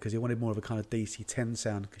to play because he wanted more of a kind of DC-10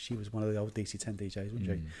 sound, because she was one of the old DC-10 DJs, wasn't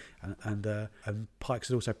she? And Pikes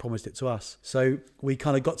had also promised it to us. So we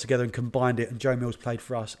kind of got together and combined it, and Joe Mills played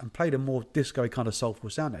for us and played a more disco kind of soulful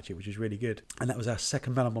sound actually, which was really good. And that was our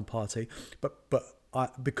second Melon Bomb party. But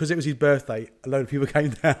because it was his birthday, a load of people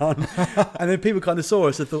came down, and then people kind of saw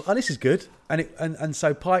us and thought, "Oh, this is good," and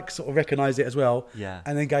so Pike sort of recognised it as well,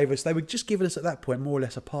 and then gave us. They were just giving us at that point more or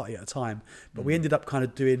less a party at a time, but we ended up kind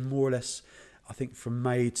of doing more or less, I think, from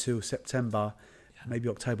May to September. Maybe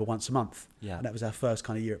October once a month, and that was our first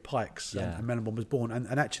kind of year at Pikes, and Melon Bomb was born.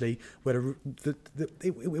 And actually,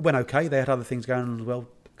 it went okay. They had other things going on as well.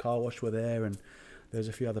 Car Wash were there, and there was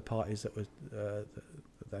a few other parties that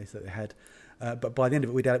they had. But by the end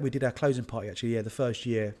of it, we did our closing party. Actually, the first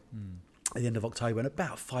year at the end of October, and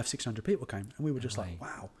about 500-600 people came, and we were just like,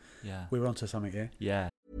 wow, we were onto something here. Yeah.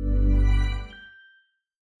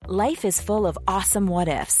 Life is full of awesome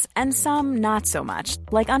what-ifs, and some not so much,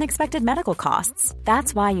 like unexpected medical costs.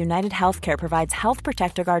 That's why United Healthcare provides Health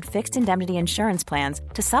Protector Guard fixed indemnity insurance plans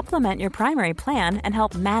to supplement your primary plan and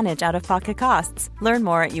help manage out-of-pocket costs. Learn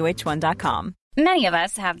more at UH1.com. Many of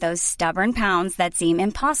us have those stubborn pounds that seem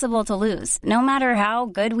impossible to lose, no matter how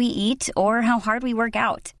good we eat or how hard we work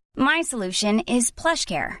out. My solution is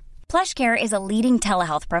PlushCare. PlushCare is a leading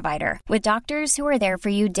telehealth provider with doctors who are there for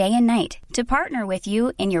you day and night to partner with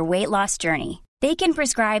you in your weight loss journey. They can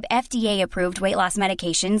prescribe FDA-approved weight loss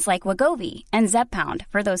medications like Wegovy and Zepbound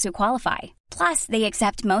for those who qualify. Plus, they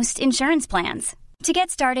accept most insurance plans. To get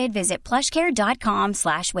started, visit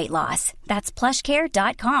plushcare.com/weightloss. That's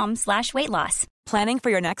plushcare.com/weightloss. Planning for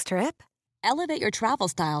your next trip? Elevate your travel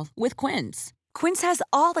style with Quince. Quince has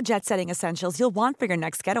all the jet-setting essentials you'll want for your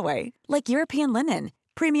next getaway, like European linen,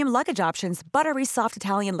 premium luggage options, buttery soft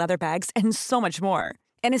Italian leather bags, and so much more.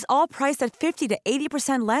 And is all priced at 50 to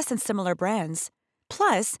 80% less than similar brands.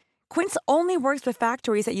 Plus, Quince only works with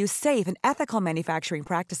factories that use safe and ethical manufacturing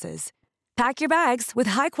practices. Pack your bags with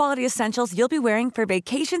high-quality essentials you'll be wearing for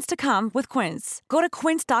vacations to come with Quince. Go to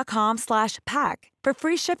quince.com/pack for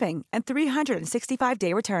free shipping and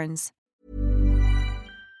 365-day returns.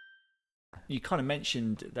 You kind of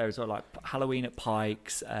mentioned there was like Halloween at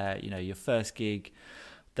Pikes, your first gig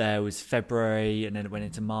there was February, and then it went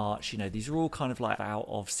into March. These are all kind of like out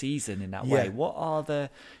of season in that way. What are the,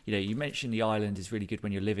 you mentioned the island is really good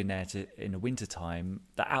when you're living there in the winter time,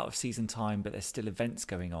 the out of season time, but there's still events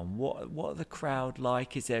going on. What are the crowd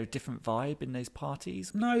like? Is there a different vibe in those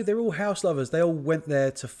parties? No, they're all house lovers. They all went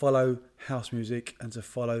there to follow house music and to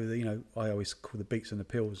follow the, I always call the beats and the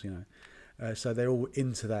pills, so they're all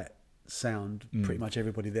into that sound. Pretty much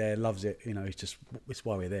everybody there loves it. It's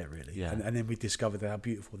why we're there, really. And then we discovered how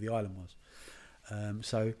beautiful the island was.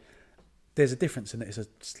 So there's a difference in it. It's a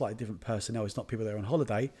slightly different personnel. It's not people that are on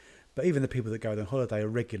holiday, but even the people that go on holiday are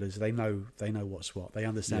regulars. They know what's what. They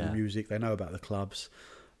understand the music. They know about the clubs.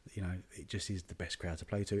 It just is the best crowd to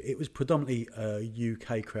play to. It was predominantly a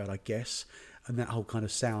UK crowd, I guess, and that whole kind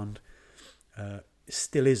of sound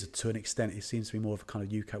still is to an extent. It seems to be more of a kind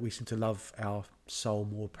of UK. We seem to love our soul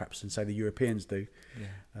more perhaps than say the Europeans do,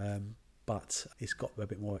 but it's got a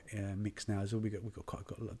bit more mixed now as well. We've got quite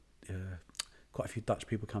a few Dutch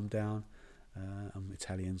people come down,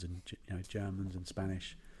 Italians and Germans and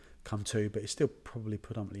Spanish come too, but it's still probably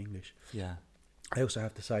predominantly English. I also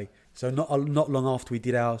have to say, so not long after we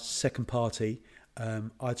did our second party,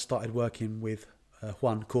 I'd started working with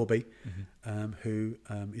Juan Corby, who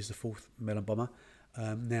is the fourth Melon Bomber.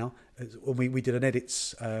 Now, we did an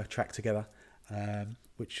edits track together,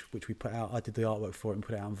 which we put out. I did the artwork for it and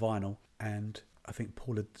put it out on vinyl, and I think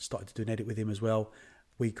Paul had started to do an edit with him as well.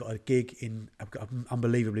 We got a gig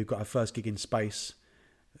unbelievably, we've got our first gig in space,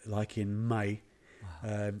 like in May,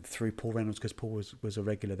 through Paul Reynolds, because Paul was a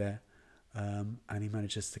regular there, and he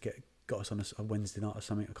managed us to got us on a Wednesday night or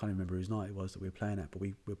something. I can't remember whose night it was that we were playing at, but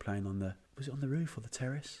we were playing was it on the roof or the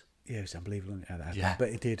terrace? Yeah, it was unbelievable how that happened, but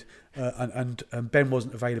it did. And Ben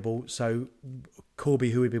wasn't available, so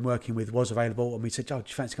Corby, who we'd been working with, was available, and we said, "Oh, do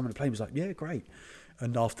you fancy coming to play?" He was like, "Yeah, great."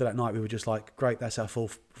 And after that night, we were just like, "Great, that's our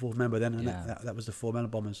fourth member then," and that was the 4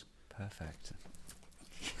 Melon Bombers. Perfect.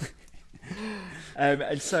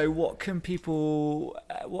 And so, what can people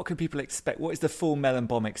expect? What is the full Melon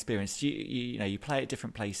Bomb experience? You play at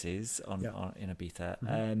different places in Ibiza.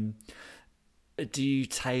 Mm-hmm. Do you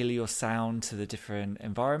tailor your sound to the different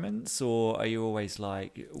environments, or are you always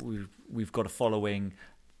like, we've got a following,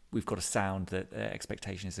 we've got a sound that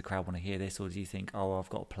expectation is the crowd want to hear this, or do you think, I've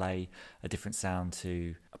got to play a different sound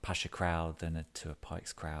to a Pacha crowd than to a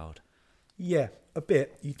Pikes crowd? Yeah, a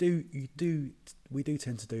bit. We do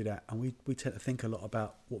tend to do that, and we tend to think a lot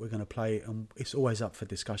about what we're going to play, and it's always up for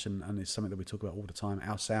discussion, and it's something that we talk about all the time,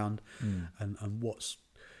 our sound and what's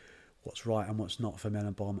right and what's not for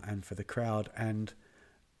Melon Bomb and for the crowd. And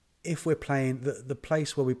if we're playing the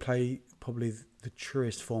place where we play probably the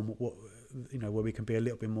truest form, where we can be a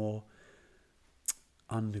little bit more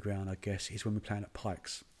underground, I guess, is when we're playing at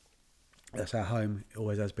Pikes. That's our home. It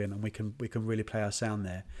always has been, and we can really play our sound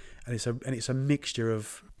there. And it's a mixture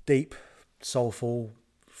of deep, soulful,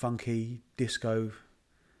 funky, disco,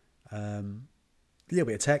 a little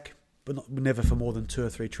bit of tech, but never for more than 2 or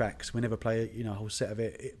 3 tracks. We never play a whole set of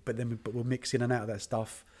it. But we'll mix in and out of that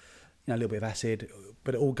stuff. A little bit of acid,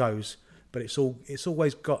 but it all goes. But it's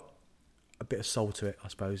always got a bit of soul to it, I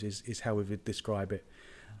suppose, is how we would describe it.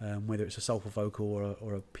 Whether it's a soulful vocal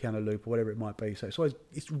or a piano loop or whatever it might be. So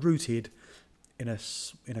it's rooted in a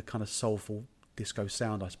kind of soulful disco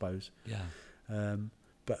sound, I suppose. Yeah.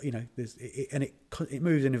 But it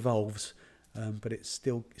moves and evolves, but it's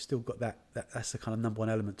still got that's the kind of number one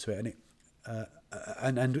element to it.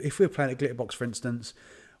 And if we're playing at Glitterbox, for instance,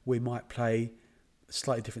 we might play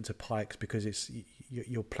slightly different to Pikes because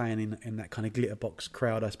you're playing in that kind of Glitterbox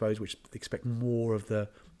crowd, I suppose, which expect more of the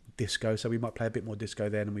disco. So we might play a bit more disco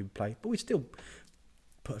there than we would play, but we still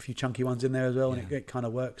put a few chunky ones in there as well, and it kind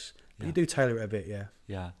of works. But you do tailor it a bit, yeah.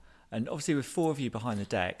 Yeah, and obviously with 4 of you behind the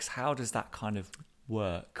decks, how does that kind of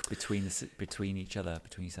work between each other,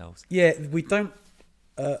 between yourselves? Yeah, we don't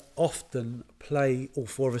often play all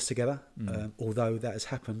 4 of us together, although that has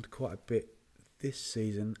happened quite a bit this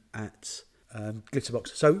season at Glitterbox.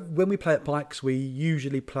 So when we play at Pikes, we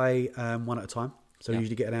usually play one at a time. So we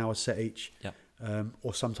usually get an hour set each. Yeah.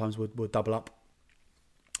 Or sometimes we'll double up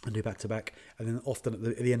and do back to back, and then often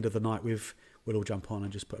at the end of the night we'll all jump on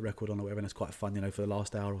and just put a record on or whatever, and it's quite fun, for the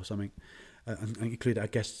last hour or something. And include our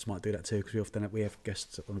guests might do that too, because we have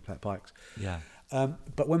guests when we play at Pikes. Yeah.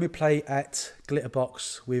 But when we play at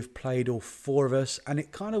Glitterbox, we've played all 4 of us, and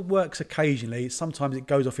it kind of works occasionally. Sometimes it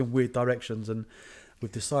goes off in weird directions, and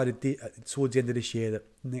we've decided towards the end of this year that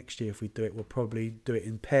next year, if we do it, we'll probably do it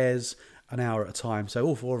in pairs, an hour at a time. So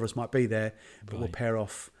all 4 of us might be there, but we'll pair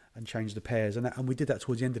off and change the pairs. And we did that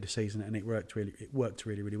towards the end of the season, and it worked really,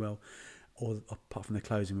 really well. Or apart from the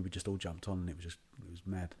closing, we just all jumped on, and it was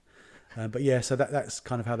mad. But yeah, so that's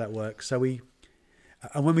kind of how that works. So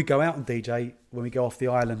and when we go out and DJ, when we go off the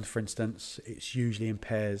island, for instance, it's usually in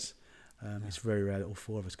pairs. It's very rare that all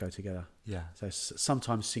 4 of us go together. Yeah. So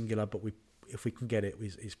sometimes singular, but if we can get it,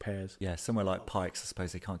 is pairs. Yeah, somewhere like Pikes, I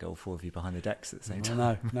suppose they can't get all 4 of you behind the decks at the same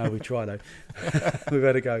time. No, we try though. We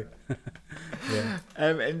better go. Yeah.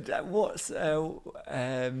 And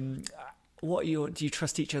do you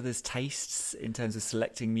trust each other's tastes in terms of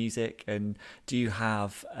selecting music? And do you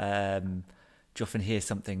have do you often hear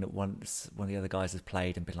something that once one of the other guys has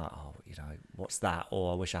played and been like, oh, what's that?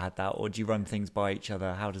 Or I wish I had that. Or do you run things by each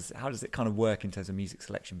other? How does it kind of work in terms of music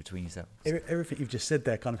selection between yourselves? Everything you've just said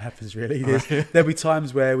there kind of happens, really. There'll be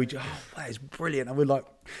times where that is brilliant, and we're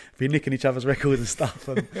nicking each other's records and stuff,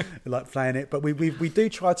 and we're playing it. But we do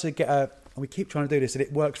try to get and we keep trying to do this, and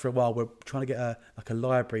it works for a while. We're trying to get a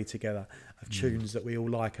library together of tunes that we all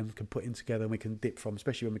like and can put in together, and we can dip from,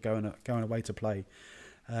 especially when we're going away to play.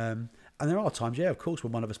 And there are times, of course,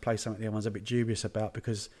 when one of us plays something the other one's a bit dubious about,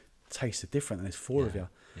 because tastes are different and there's 4 of you.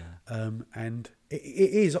 Yeah. And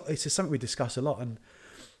it's just something we discuss a lot, and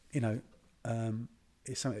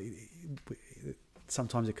it's something.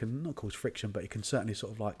 Sometimes it can not cause friction, but it can certainly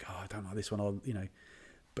sort of I don't like this one, or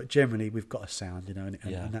But generally, we've got a sound,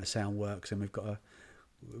 and that sound works, and we've got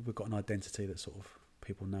an identity that sort of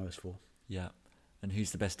people know us for. Yeah. And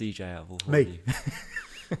who's the best DJ out of all 4 Me. of you?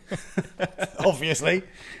 Obviously.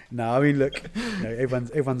 No, I mean, look,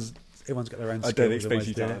 everyone's got their own skills. I don't expect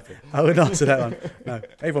you to answer. I wouldn't answer that one. No,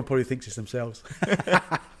 everyone probably thinks it's themselves.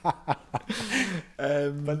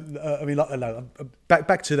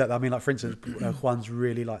 Back to that. I mean, for instance, Juan's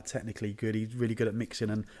really technically good. He's really good at mixing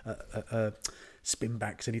and spin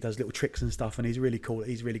backs, and he does little tricks and stuff, and he's really cool.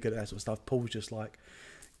 He's really good at that sort of stuff. Paul's just got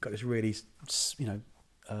this really, what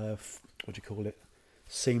do you call it?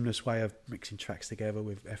 Seamless way of mixing tracks together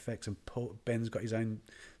with FX, and Ben's got his own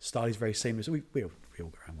style. He's very seamless. We all got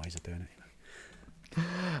our own ways of doing it.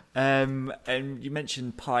 And you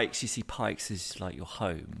mentioned Pikes. You see Pikes as your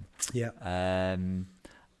home. Yeah. And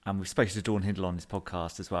we've spoken to Dawn Hindle on this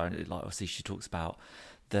podcast as well. And obviously she talks about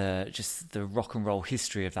the rock and roll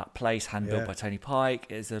history of that place, hand built by Tony Pike.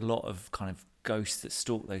 There's a lot of kind of ghosts that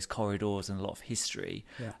stalk those corridors and a lot of history.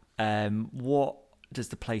 Yeah. What does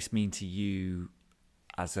the place mean to you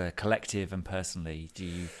as a collective and personally?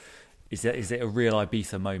 Is it a real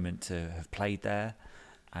Ibiza moment to have played there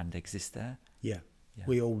and exist there? Yeah.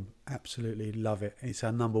 We all absolutely love it. It's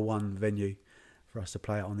our number one venue for us to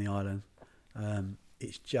play it on the island.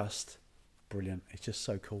 It's just brilliant. It's just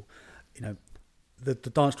so cool. The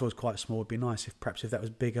dance floor is quite small. It'd be nice if that was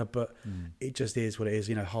bigger, but it just is what it is.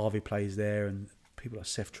 Harvey plays there, and people like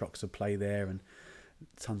Seth Troxler play there, and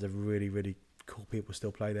tons of really, really cool people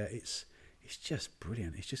still play there. It's just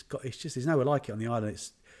brilliant. There's nowhere like it on the island.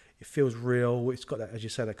 It feels real. It's got that, as you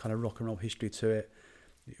say, that kind of rock and roll history to it.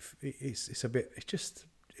 It's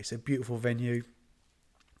a beautiful venue.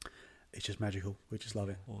 It's just magical. We just love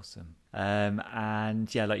it. Awesome.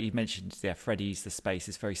 And yeah, like you mentioned, Freddie's, the space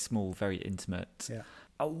is very small, very intimate. Yeah.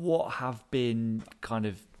 What have been kind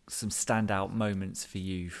of some standout moments for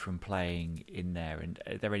you from playing in there? And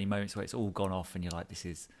are there any moments where it's all gone off and you're like, this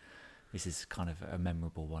is kind of a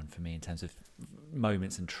memorable one for me in terms of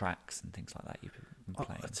moments and tracks and things like that you've been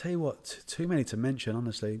playing? I'll tell you what, too many to mention,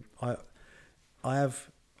 honestly. I have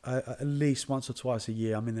at least once or twice a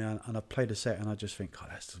year I'm in there and I've played a set and I just think, God,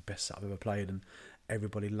 that's the best set I've ever played, and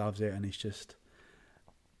everybody loves it, and it's just,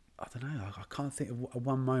 I don't know, I can't think of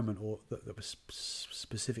one moment that was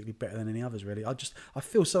specifically better than any others, really. I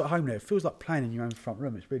feel so at home there. It feels like playing in your own front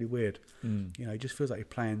room. It's really weird. You know, it just feels like you're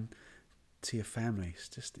playing to your family. It's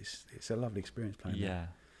just it's a lovely experience playing there.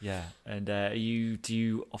 Yeah. And do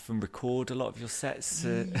you often record a lot of your sets?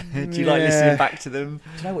 Do you like listening back to them?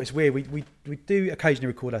 Do you know what? It's weird. We do occasionally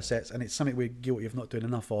record our sets, and it's something we're guilty of not doing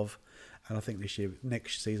enough of. And I think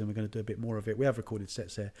next season, we're going to do a bit more of it. We have recorded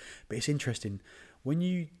sets there, but it's interesting when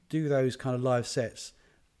you do those kind of live sets.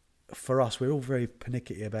 For us, we're all very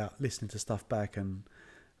pernickety about listening to stuff back and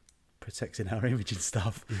protecting our image and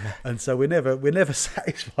stuff, and so we're never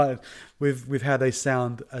satisfied with how they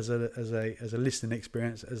sound as a listening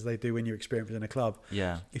experience as they do when you're experiencing in a club.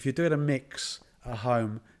 Yeah, if you're doing a mix at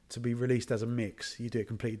home to be released as a mix, you do it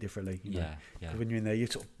completely differently. You know? When you're in there, you're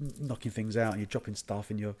sort of knocking things out and you're dropping stuff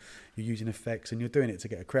and you're using effects and you're doing it to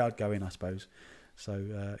get a crowd going, I suppose.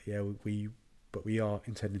 So we are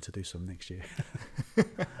intending to do some next year.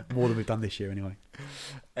 More than we've done this year anyway.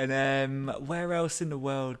 And where else in the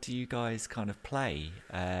world do you guys kind of play?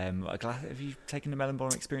 Have you taken the Melon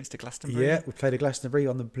Bonham experience to Glastonbury? Yeah, we played at Glastonbury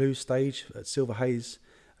on the Blues stage at Silver Haze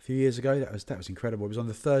a few years ago. That was incredible. It was on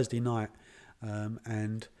the Thursday night,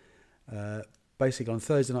 and basically on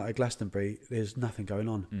Thursday night at Glastonbury, there's nothing going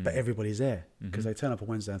on, but everybody's there because they turn up on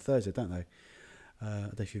Wednesday and Thursday, don't they? I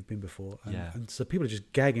don't know if you've been before. And so people are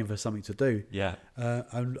just gagging for something to do. Yeah.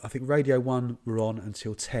 And I think Radio 1 were on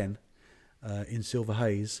until 10 in Silver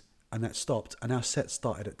Haze, and that stopped. And our set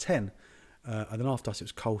started at 10. And then after us, it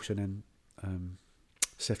was Colshan and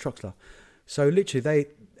Seth Troxler. So literally,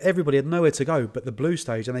 everybody had nowhere to go but the blue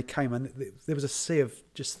stage, and they came, and there was a sea of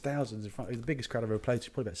just thousands in front. It was the biggest crowd I've ever played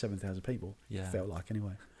to, probably about 7,000 people. Yeah. It felt like,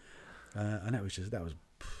 anyway. And that was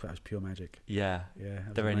pure magic. Yeah.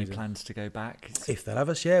 Are there any plans to go back? If they'll have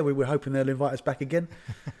us, yeah. We're hoping they'll invite us back again.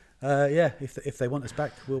 If they want us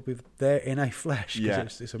back, we'll be there in a flash.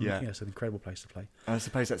 It's an incredible place to play. I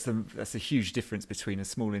suppose that's a huge difference between a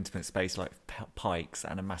small intimate space like Pikes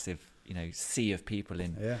and a massive, sea of people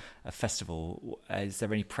in a festival. Is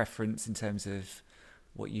there any preference in terms of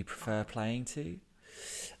what you prefer playing to?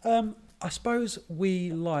 I suppose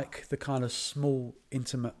we like the kind of small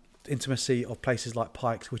intimacy of places like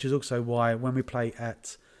Pikes, which is also why when we play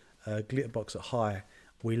at Glitterbox at High,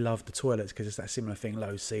 we love the toilets because it's that similar thing,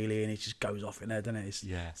 low ceiling, and it just goes off in there, doesn't it?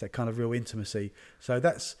 It's that kind of real intimacy. So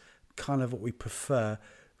that's kind of what we prefer.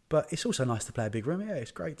 But it's also nice to play a big room. Yeah,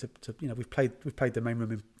 it's great to we've played the main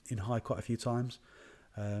room in High quite a few times.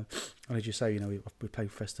 And as you say, we play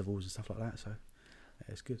festivals and stuff like that. So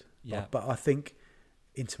it's good. Yeah. But I think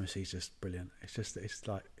intimacy is just brilliant. It's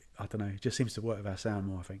like, I don't know, it just seems to work with our sound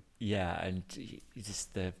more, I think. Yeah, and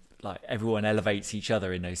just everyone elevates each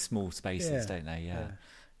other in those small spaces, don't they?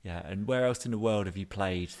 Yeah. And where else in the world have you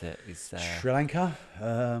played that is Sri Lanka?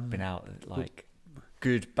 Been out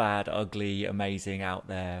good, bad, ugly, amazing out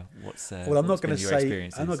there? Well, I'm not going to say.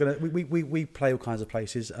 I'm not going to. We play all kinds of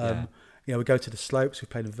places. We go to the slopes. We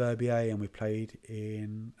played in Verbier and we played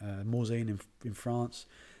in Morzine in France.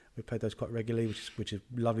 We played those quite regularly, which is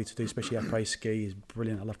lovely to do, especially après ski is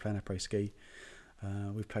brilliant. I love playing après ski.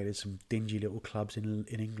 We've played in some dingy little clubs in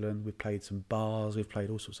England. We've played some bars. We've played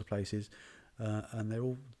all sorts of places, and they're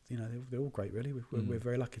all they're all great. Really, we're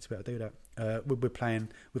very lucky to be able to do that. We're playing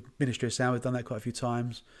with Ministry of Sound. We've done that quite a few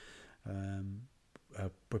times.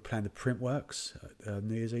 We're playing the Printworks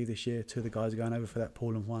New Year's Eve this year. Two of the guys are going over for that,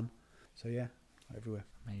 Paul and Juan. So yeah, everywhere.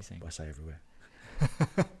 Amazing. But I say everywhere.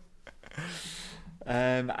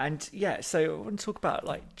 So I want to talk about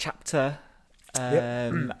Chapter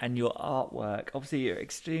and your artwork. Obviously, you're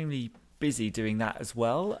extremely busy doing that as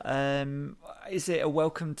well. Is it a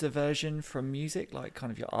welcome diversion from music, like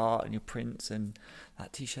kind of your art and your prints and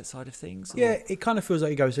that t-shirt side of things? Or? Yeah, it kind of feels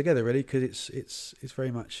like it goes together really, because it's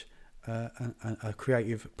very much a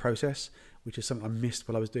creative process, which is something I missed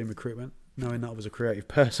while I was doing recruitment, knowing that I was a creative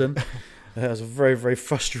person. I was a very, very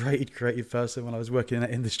frustrated creative person when I was working in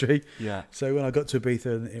that industry. Yeah. So when I got to Ibiza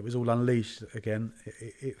and it was all unleashed again,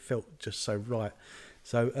 it felt just so right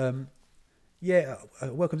So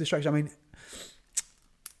welcome distraction. I mean,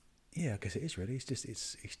 yeah, I guess it is really. It's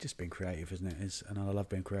just being creative, isn't it? And I love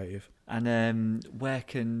being creative. And where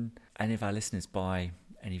can any of our listeners buy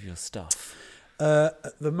any of your stuff?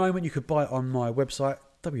 At the moment, you could buy it on my website,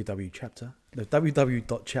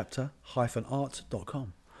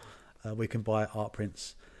 www.chapter-art.com. We can buy art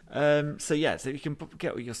prints. So you can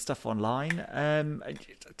get all your stuff online.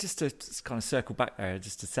 Just to kind of circle back there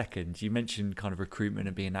just a second, you mentioned kind of recruitment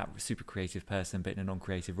and being that super creative person but in a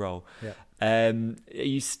non-creative role. Yeah. Are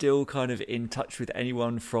you still kind of in touch with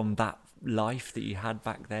anyone from that life that you had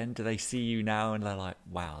back then? Do they see you now and they're like,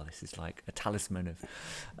 wow, this is like a talisman of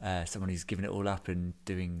someone who's given it all up and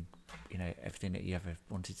doing, everything that you ever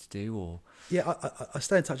wanted to do? Or yeah, I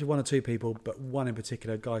stay in touch with one or two people, but one in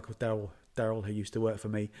particular, a guy called Daryl, who used to work for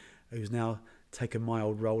me, who's now taken my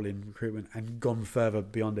old role in recruitment and gone further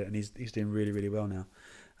beyond it, and he's doing really, really well now.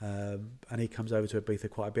 And he comes over to Ibiza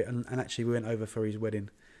quite a bit, and actually we went over for his wedding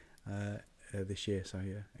this year. So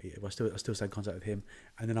yeah, I still stay in contact with him.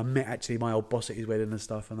 And then I met actually my old boss at his wedding and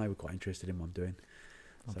stuff, and they were quite interested in what I'm doing.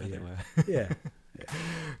 I bet yeah. they were. yeah.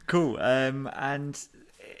 Cool. And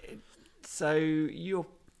so you're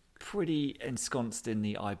pretty ensconced in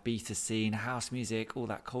the Ibiza scene, house music, all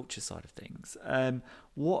that culture side of things.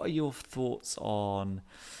 What are your thoughts on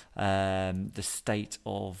the state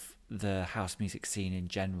of the house music scene in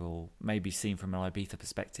general, maybe seen from an Ibiza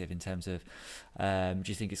perspective, in terms of do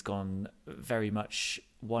you think it's gone very much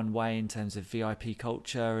one way in terms of VIP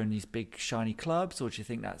culture and these big shiny clubs, or do you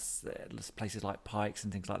think that's places like Pikes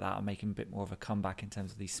and things like that are making a bit more of a comeback in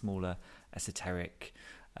terms of these smaller, esoteric,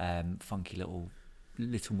 funky little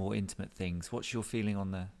more intimate things? What's your feeling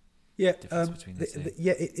on the difference between the two?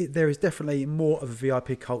 There is definitely more of a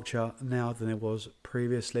VIP culture now than there was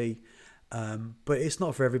previously, but it's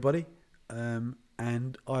not for everybody.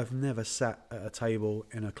 And I've never sat at a table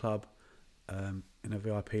in a club, in a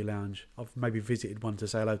VIP lounge. I've maybe visited one to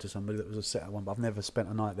say hello to somebody that was a set at one, but I've never spent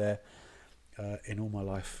a night there in all my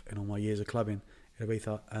life, in all my years of clubbing in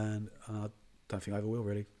Ibiza, and I don't think I ever will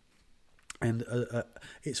really. And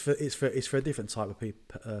it's for a different type of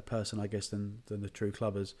person, I guess, than the true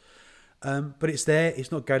clubbers. But it's there.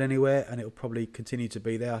 It's not going anywhere, and it will probably continue to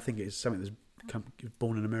be there. I think it's something that's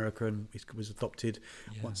born in America and it was adopted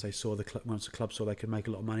once they saw once the club saw they could make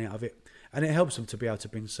a lot of money out of it, and it helps them to be able to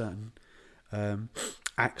bring certain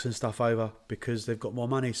acts and stuff over because they've got more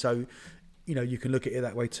money. So you can look at it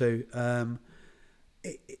that way too.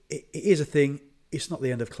 It is a thing. It's not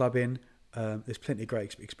the end of clubbing. There's plenty of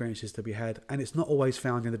great experiences to be had, and it's not always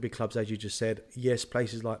found in the big clubs, as you just said. Yes,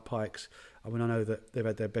 places like Pikes. I mean, I know that they've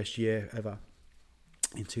had their best year ever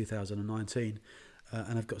in 2019,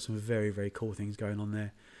 and I've got some very, very cool things going on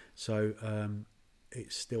there. So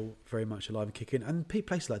it's still very much alive and kicking. And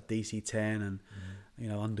places like DC10 and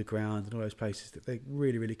Underground and all those places, they're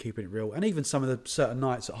really, really keeping it real. And even some of the certain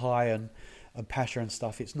nights at High and Pasha and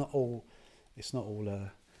stuff, it's not all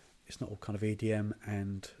kind of EDM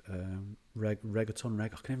and reggaeton. I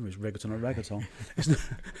can't remember if it's reggaeton or reggaeton.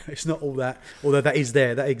 It's not all that. Although that is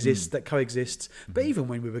there, that exists, that coexists. But even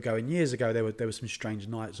when we were going years ago, there were some strange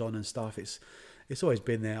nights on and stuff. It's always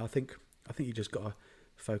been there. I think you just got to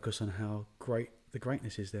focus on how great the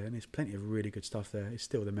greatness is there, and there's plenty of really good stuff there. It's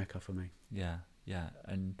still the Mecca for me. Yeah.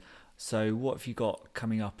 And so, what have you got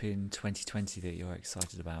coming up in 2020 that you're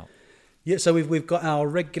excited about? Yeah, so we've got our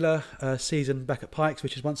regular season back at Pikes,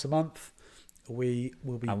 which is once a month. We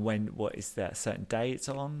will be. And what is that certain day it's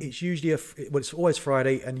on? It's usually it's always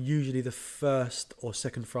Friday, and usually the first or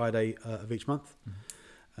second Friday of each month.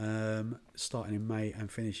 Starting in May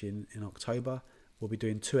and finishing in October. We'll be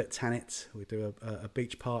doing 2 at Tanit. We do a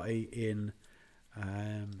beach party in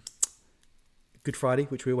Good Friday,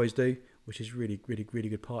 which we always do, which is really, really, really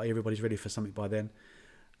good party. Everybody's ready for something by then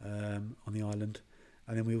on the island.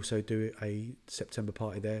 And then we also do a September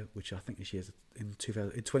party there, which I think this year's in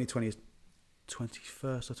 2020 is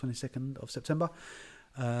 21st or 22nd of September.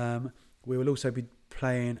 We will also be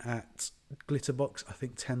playing at Glitterbox, I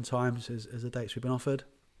think 10 times as the dates we've been offered.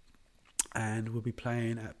 And we'll be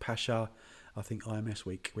playing at Pasha, I think IMS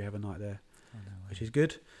week. We have a night there, which is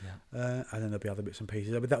good. Yeah. And then there'll be other bits and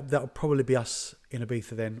pieces. But that'll probably be us in Ibiza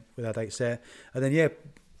then with our dates there. And then,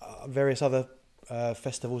 various other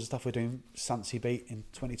festivals and stuff. We're doing Sunsea Beat in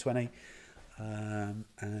 2020. And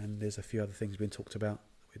there's a few other things being talked about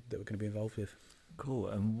that we're going to be involved with. Cool.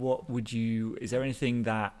 And is there anything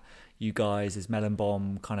that you guys as Melon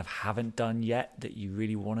Bomb kind of haven't done yet that you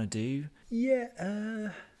really want to do?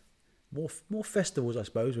 Yeah, more festivals, I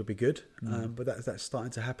suppose, would be good. But that's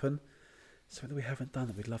starting to happen. Something that we haven't done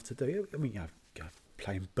that we'd love to do. I mean,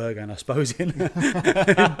 playing Berghain, I suppose, in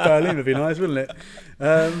Berlin would be nice, wouldn't it?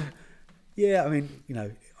 Yeah, I mean, you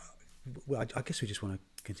know, I guess we just want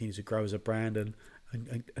to continue to grow as a brand and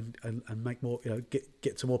make more, you know,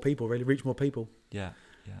 get to more people, really reach more people. Yeah.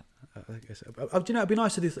 I guess. Do you know, it'd be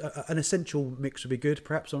nice to do an essential mix. Would be good,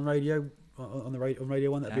 perhaps on radio, on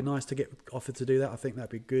Radio 1. That'd be nice to get offered to do that. I think that'd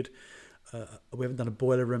be good. We haven't done a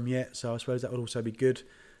boiler room yet, so I suppose that would also be good.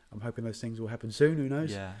 I'm hoping those things will happen soon. Who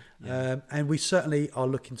knows? Yeah. And we certainly are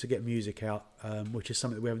looking to get music out, which is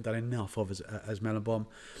something that we haven't done enough of as Melon Bomb,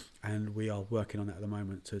 and we are working on that at the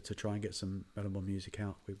moment to try and get some Melon Bomb music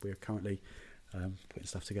out. We're currently putting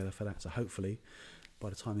stuff together for that. So hopefully, by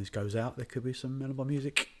the time this goes out, there could be some Melon Bomb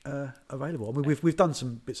music available. I mean, we've done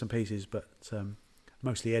some bits and pieces, but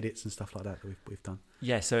mostly edits and stuff like that we've done.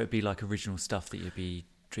 Yeah, so it'd be like original stuff that you'd be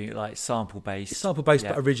doing, like sample based,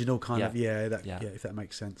 but original kind of. Yeah, if that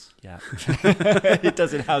makes sense. Yeah, it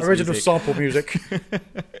does in house original music. Sample music.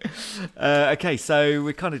 Okay, so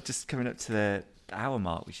we're kind of just coming up to the hour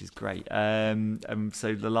mark, which is great.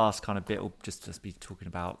 So the last kind of bit will just be talking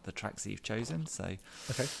about the tracks that you've chosen. So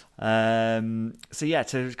okay. So yeah,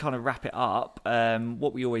 to kind of wrap it up,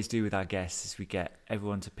 what we always do with our guests is we get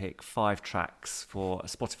everyone to pick 5 tracks for a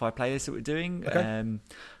Spotify playlist that we're doing,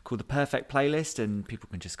 called the Perfect Playlist, and people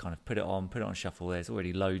can just kind of put it on shuffle. There's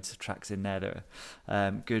already loads of tracks in there that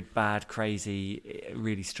are good, bad, crazy,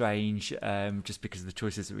 really strange, just because of the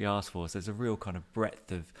choices that we asked for. So there's a real kind of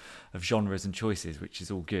breadth of genres and choices, which is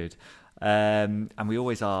all good. And we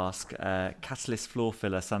always ask Catalyst, Floor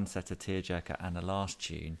Filler, Sunsetter, Tearjerker, and the last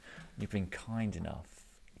tune. You've been kind enough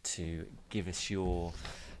to give us your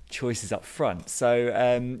choices up front.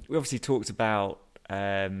 So we obviously talked about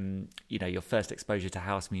your first exposure to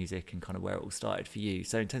house music and kind of where it all started for you.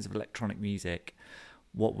 So in terms of electronic music,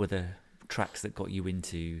 what were the tracks that got you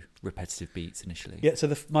into repetitive beats initially? Yeah,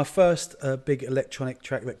 so my first big electronic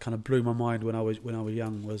track that kind of blew my mind when I was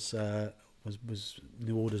young was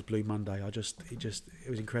New Order's Blue Monday. It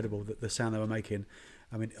was incredible, the sound they were making.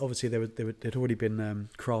 I mean, obviously there'd already been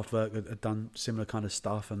Kraftwerk had done similar kind of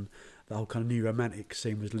stuff, and the whole kind of new romantic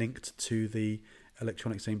scene was linked to the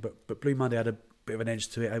electronic scene. But Blue Monday had a bit of an edge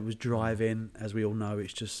to it. It was drive-in, as we all know.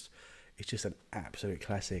 It's just an absolute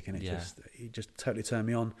classic, and it just totally turned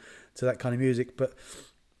me on to that kind of music. But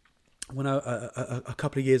when a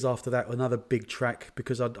couple of years after that, another big track,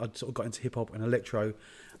 because I'd sort of got into hip hop and electro,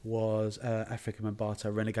 was Afrika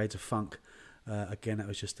Bambaataa, Renegades of Funk. Again, that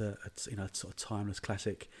was just a sort of timeless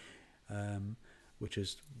classic, which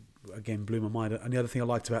again blew my mind. And the other thing I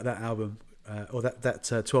liked about that album, or that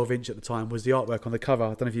 12-inch at the time, was the artwork on the cover.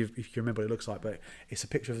 I don't know if you remember what it looks like, but it's a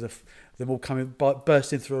picture of them all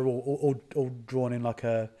bursting through a wall, all drawn in like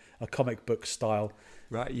a comic book style.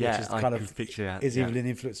 Right, yeah, which is I can picture that. Is even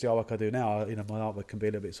influenced the artwork I do now. My artwork can be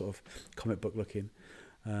a little bit sort of comic book looking.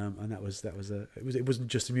 And it wasn't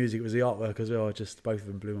just the music, it was the artwork as well. Just both of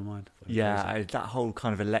them blew my mind. That whole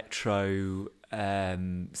kind of electro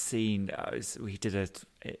scene. We did a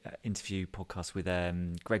interview podcast with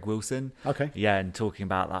Greg Wilson. Okay. Yeah, and talking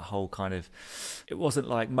about that whole kind of, it wasn't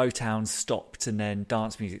like Motown stopped and then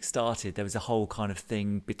dance music started. There was a whole kind of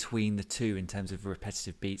thing between the two in terms of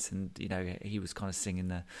repetitive beats, and he was kind of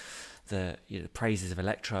singing the praises of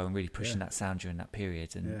electro and really pushing that sound during that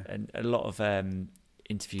period, and a lot of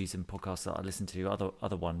interviews and podcasts that I listen to,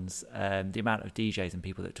 other ones, the amount of DJs and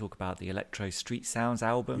people that talk about the Electro Street Sounds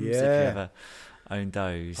albums, if you ever owned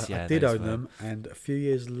those. I did own them, and a few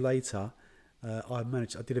years later I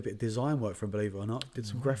did a bit of design work for them, believe it or not. Did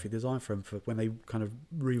some graphic design for them for when they kind of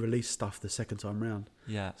re-released stuff the second time round.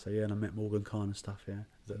 Yeah. So and I met Morgan Khan and stuff.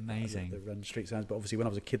 Yeah. Amazing. That ran Street Sounds, but obviously when I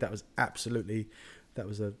was a kid, that was absolutely that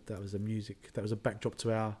was a music, that was a backdrop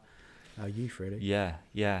to our youth, really. Yeah.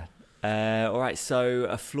 All right, so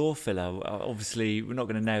a floor filler. Obviously, we're not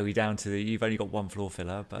going to nail you down to you've only got one floor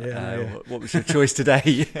filler, but what was your choice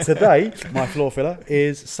today? Today, my floor filler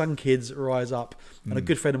is Sun Kids Rise Up. And a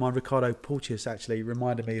good friend of mine, Ricardo Porteous, actually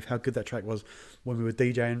reminded me of how good that track was when we were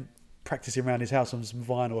DJing, practicing around his house on some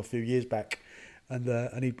vinyl a few years back.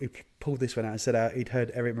 And he pulled this one out and said he'd heard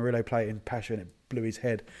Eric Murillo play it in Passion. It blew his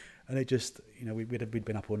head. And it just, we'd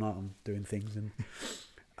been up all night on doing things, and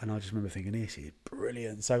I just remember thinking, this is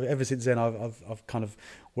brilliant. So ever since then, I've kind of,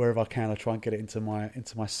 wherever I can, I try and get it into my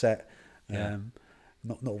set.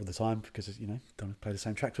 Not all the time, because don't play the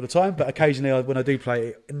same tracks all the time. But occasionally, when I do play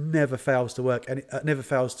it, it never fails to work, and it never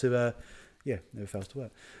fails to work. Yeah.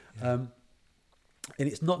 And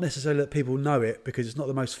it's not necessarily that people know it, because it's not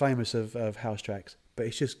the most famous of house tracks, but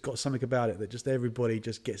it's just got something about it that just everybody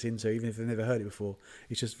just gets into, even if they've never heard it before.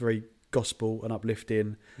 It's just very gospel and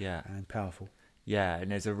uplifting, and powerful. Yeah,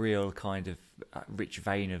 and there's a real kind of rich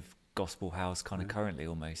vein of gospel house kind of currently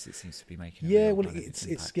almost. It seems to be making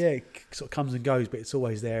it sort of comes and goes, but it's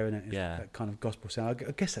always there, and it's Yeah. that kind of gospel sound.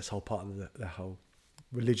 I guess that's whole part of the whole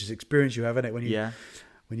religious experience you have, isn't it?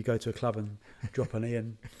 When you go to a club and drop an E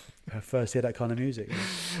and first hear that kind of music.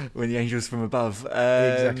 When the angels from above.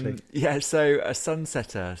 Exactly. Yeah, so a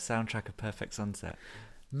Sunsetter, soundtrack of Perfect Sunset.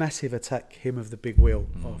 Massive Attack, Hymn of the Big Wheel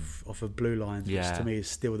off of Blue Lines, which Yeah. to me is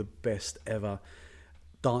still the best ever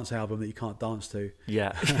dance album that you can't dance to.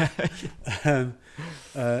 Yeah. And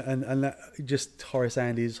that, just Horace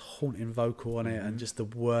Andy's haunting vocal on it, and just the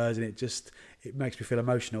words, and it makes me feel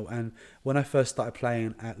emotional. And when I first started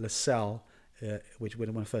playing at La Salle,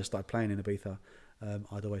 when I first started playing in Ibiza,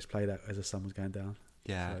 I'd always play that as the sun was going down.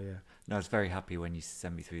 Yeah. So, yeah. No, I was very happy when you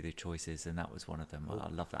sent me through the choices, and that was one of them. I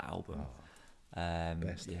love that album.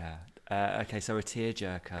 Best. Yeah. Okay, so a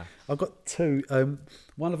tearjerker. I've got two.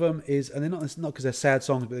 One of them is, and they're not because they're sad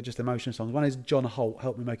songs, but they're just emotional songs. One is John Holt,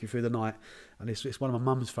 Help Me Make You Through the Night, and it's one of my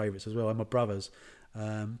mum's favourites as well, and my brother's.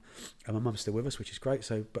 And my mum's still with us, which is great.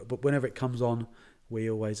 So, but whenever it comes on, we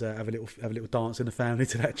always have a little dance in the family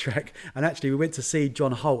to that track. And actually, we went to see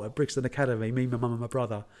John Holt at Brixton Academy, me, my mum, and my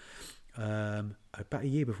brother, about a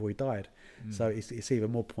year before he died. So it's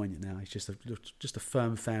even more poignant now. It's just a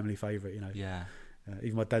firm family favourite, you know. Yeah.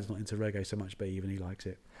 Even my dad's not into reggae so much, but even he likes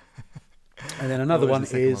it. And then another one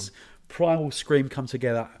is Primal Scream, Come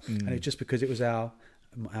Together, and it's just because it was our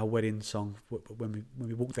wedding song when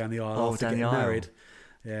we walked down the aisle after getting married.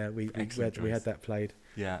 Yeah, we had that played.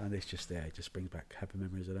 Yeah, and it's just it just brings back happy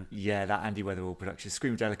memories of that. Yeah, that Andy Weatherall production,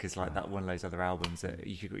 Screamadelica, is like that one of those other albums that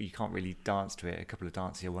you can't really dance to it. A couple of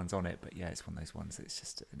dancier ones on it, but yeah, it's one of those ones that's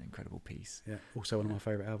just an incredible piece. Yeah, also one of my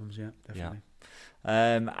favourite albums. Yeah, definitely.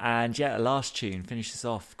 Yeah. And yeah, last tune, finish this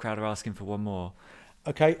off. Crowd are asking for one more.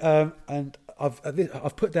 Okay, and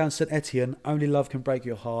I've put down St Etienne, Only Love Can Break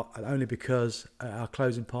Your Heart, and only because at our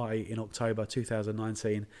closing party in October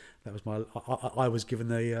 2019, that was I was given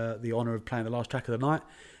the honour of playing the last track of the night,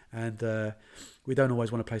 and we don't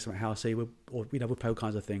always want to play something housey, we'll play all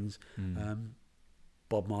kinds of things,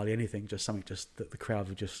 Bob Marley, anything, just something just that the crowd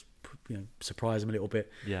would just surprise them a little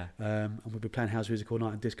bit. Yeah. And we'd be playing house music all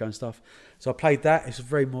night and disco and stuff. So I played that. It's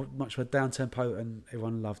very much of a down tempo, and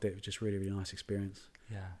everyone loved it. It was just really, really nice experience.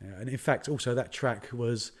 Yeah. And in fact, also that track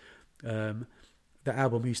was the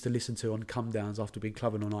album we used to listen to on come downs after being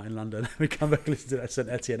clubbing all night in London. We come back and listen to that St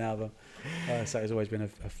Etienne album. So it's always been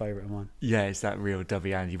a favourite of mine. Yeah, it's that real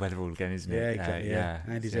dubby Andy Weatherall again, isn't it? Yeah, exactly. Yeah.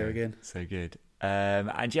 Andy's there again. So good.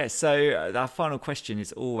 And yeah, so our final question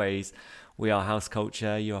is always, we are House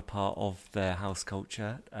Culture, you are part of the House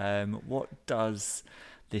Culture. What does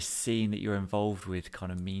this scene that you're involved with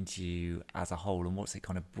kind of mean to you as a whole, and what's it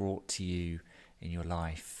kind of brought to you in your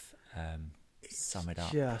life? Sum it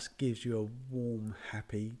up. It just gives you a warm,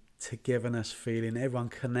 happy togetherness feeling. Everyone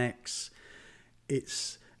connects.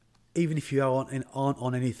 It's, even if you aren't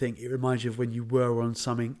on anything, it reminds you of when you were on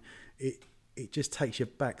something. It just takes you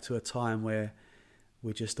back to a time where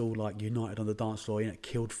we're just all like united on the dance floor. It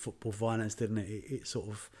killed football violence, didn't it?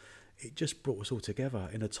 It just brought us all together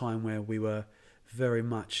in a time where we were very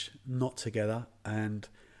much not together, and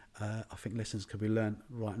I think lessons could be learnt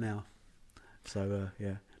right now. So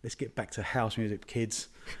yeah, let's get back to house music, kids.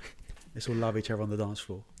 Let's all love each other on the dance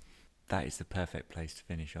floor. That is the perfect place to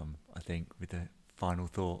finish on, I think, with the final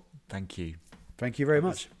thought. Thank you. Thank you very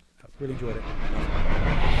much. I really enjoyed it.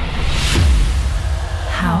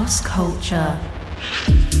 House Culture.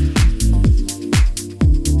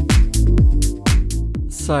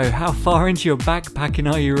 So, how far into your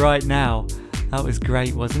backpacking are you right now? That was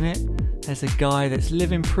great, wasn't it? There's a guy that's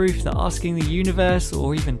living proof that asking the universe,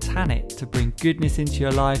 or even Tanit, to bring goodness into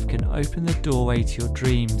your life can open the doorway to your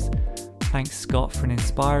dreams. Thanks, Scott, for an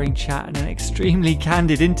inspiring chat and an extremely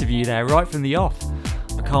candid interview there, right from the off.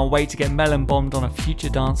 I can't wait to get melon bombed on a future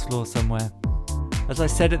dance floor somewhere. As I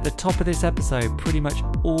said at the top of this episode, pretty much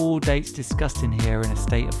all dates discussed in here are in a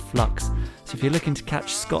state of flux. So if you're looking to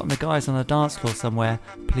catch Scott and the guys on a dance floor somewhere,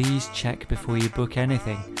 please check before you book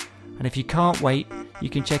anything. And if you can't wait, you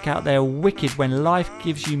can check out their Wicked When Life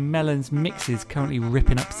Gives You Melons mixes currently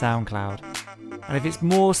ripping up SoundCloud. And if it's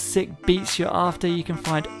more sick beats you're after, you can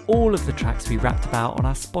find all of the tracks we rapped about on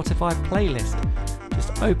our Spotify playlist.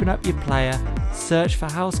 Just open up your player, search for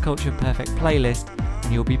House Culture Perfect Playlist,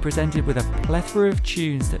 and you'll be presented with a plethora of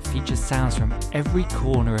tunes that feature sounds from every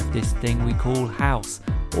corner of this thing we call house,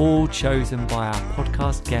 all chosen by our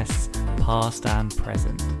podcast guests, past and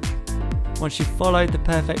present. Once you've followed the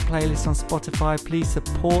Perfect Playlist on Spotify, please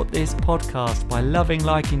support this podcast by loving,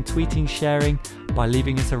 liking, tweeting, sharing, by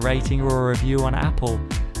leaving us a rating or a review on Apple.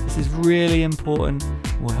 This is really important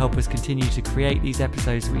and will help us continue to create these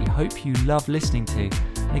episodes that we hope you love listening to.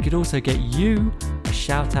 and it could also get you a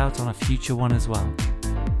shout out on a future one as well.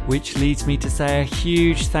 Which leads me to say a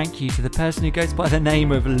huge thank you to the person who goes by the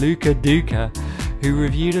name of Luca Duca, who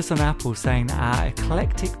reviewed us on Apple, saying that our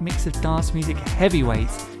eclectic mix of dance music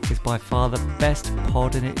heavyweights is by far the best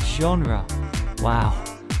pod in its genre. Wow,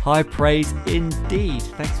 high praise indeed.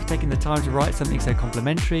 Thanks for taking the time to write something so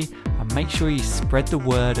complimentary, and make sure you spread the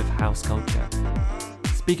word of house culture.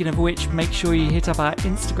 Speaking of which, make sure you hit up our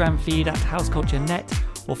Instagram feed at houseculturenet,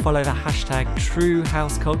 or follow the hashtag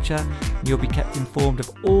 #TrueHouseCulture. You'll be kept informed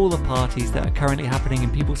of all the parties that are currently happening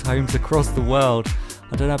in people's homes across the world.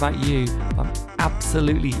 I don't know about you, but I'm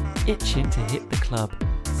absolutely itching to hit the club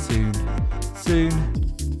soon.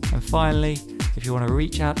 And finally, if you want to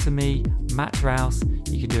reach out to me, Matt Rouse,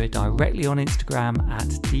 you can do it directly on Instagram at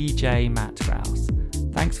DJ Matt Rouse.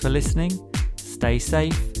 Thanks for listening, stay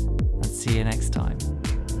safe, and see you next time.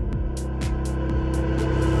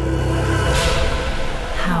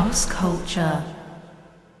 House culture.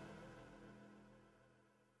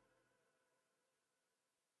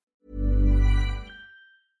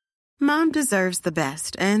 Mom deserves the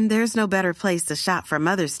best, and there's no better place to shop for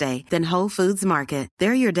Mother's Day than Whole Foods Market.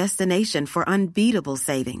 They're your destination for unbeatable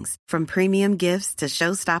savings, from premium gifts to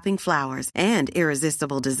show-stopping flowers and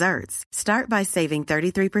irresistible desserts. Start by saving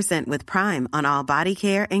 33% with Prime on all body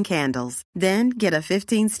care and candles. Then get a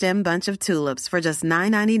 15-stem bunch of tulips for just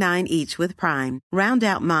 $9.99 each with Prime. Round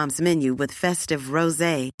out Mom's menu with festive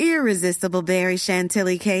rosé, irresistible berry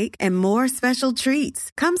chantilly cake, and more special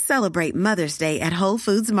treats. Come celebrate Mother's Day at Whole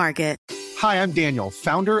Foods Market. Hi, I'm Daniel,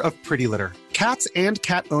 founder of Pretty Litter. Cats and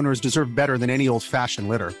cat owners deserve better than any old-fashioned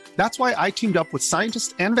litter. That's why I teamed up with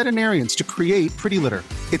scientists and veterinarians to create Pretty Litter.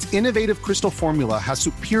 Its innovative crystal formula has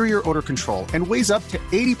superior odor control and weighs up to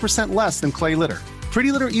 80% less than clay litter.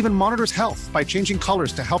 Pretty Litter even monitors health by changing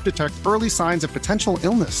colors to help detect early signs of potential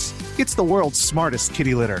illness. It's the world's smartest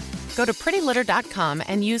kitty litter. Go to prettylitter.com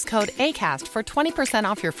and use code ACAST for 20%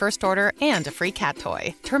 off your first order and a free cat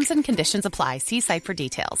toy. Terms and conditions apply. See site for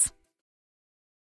details.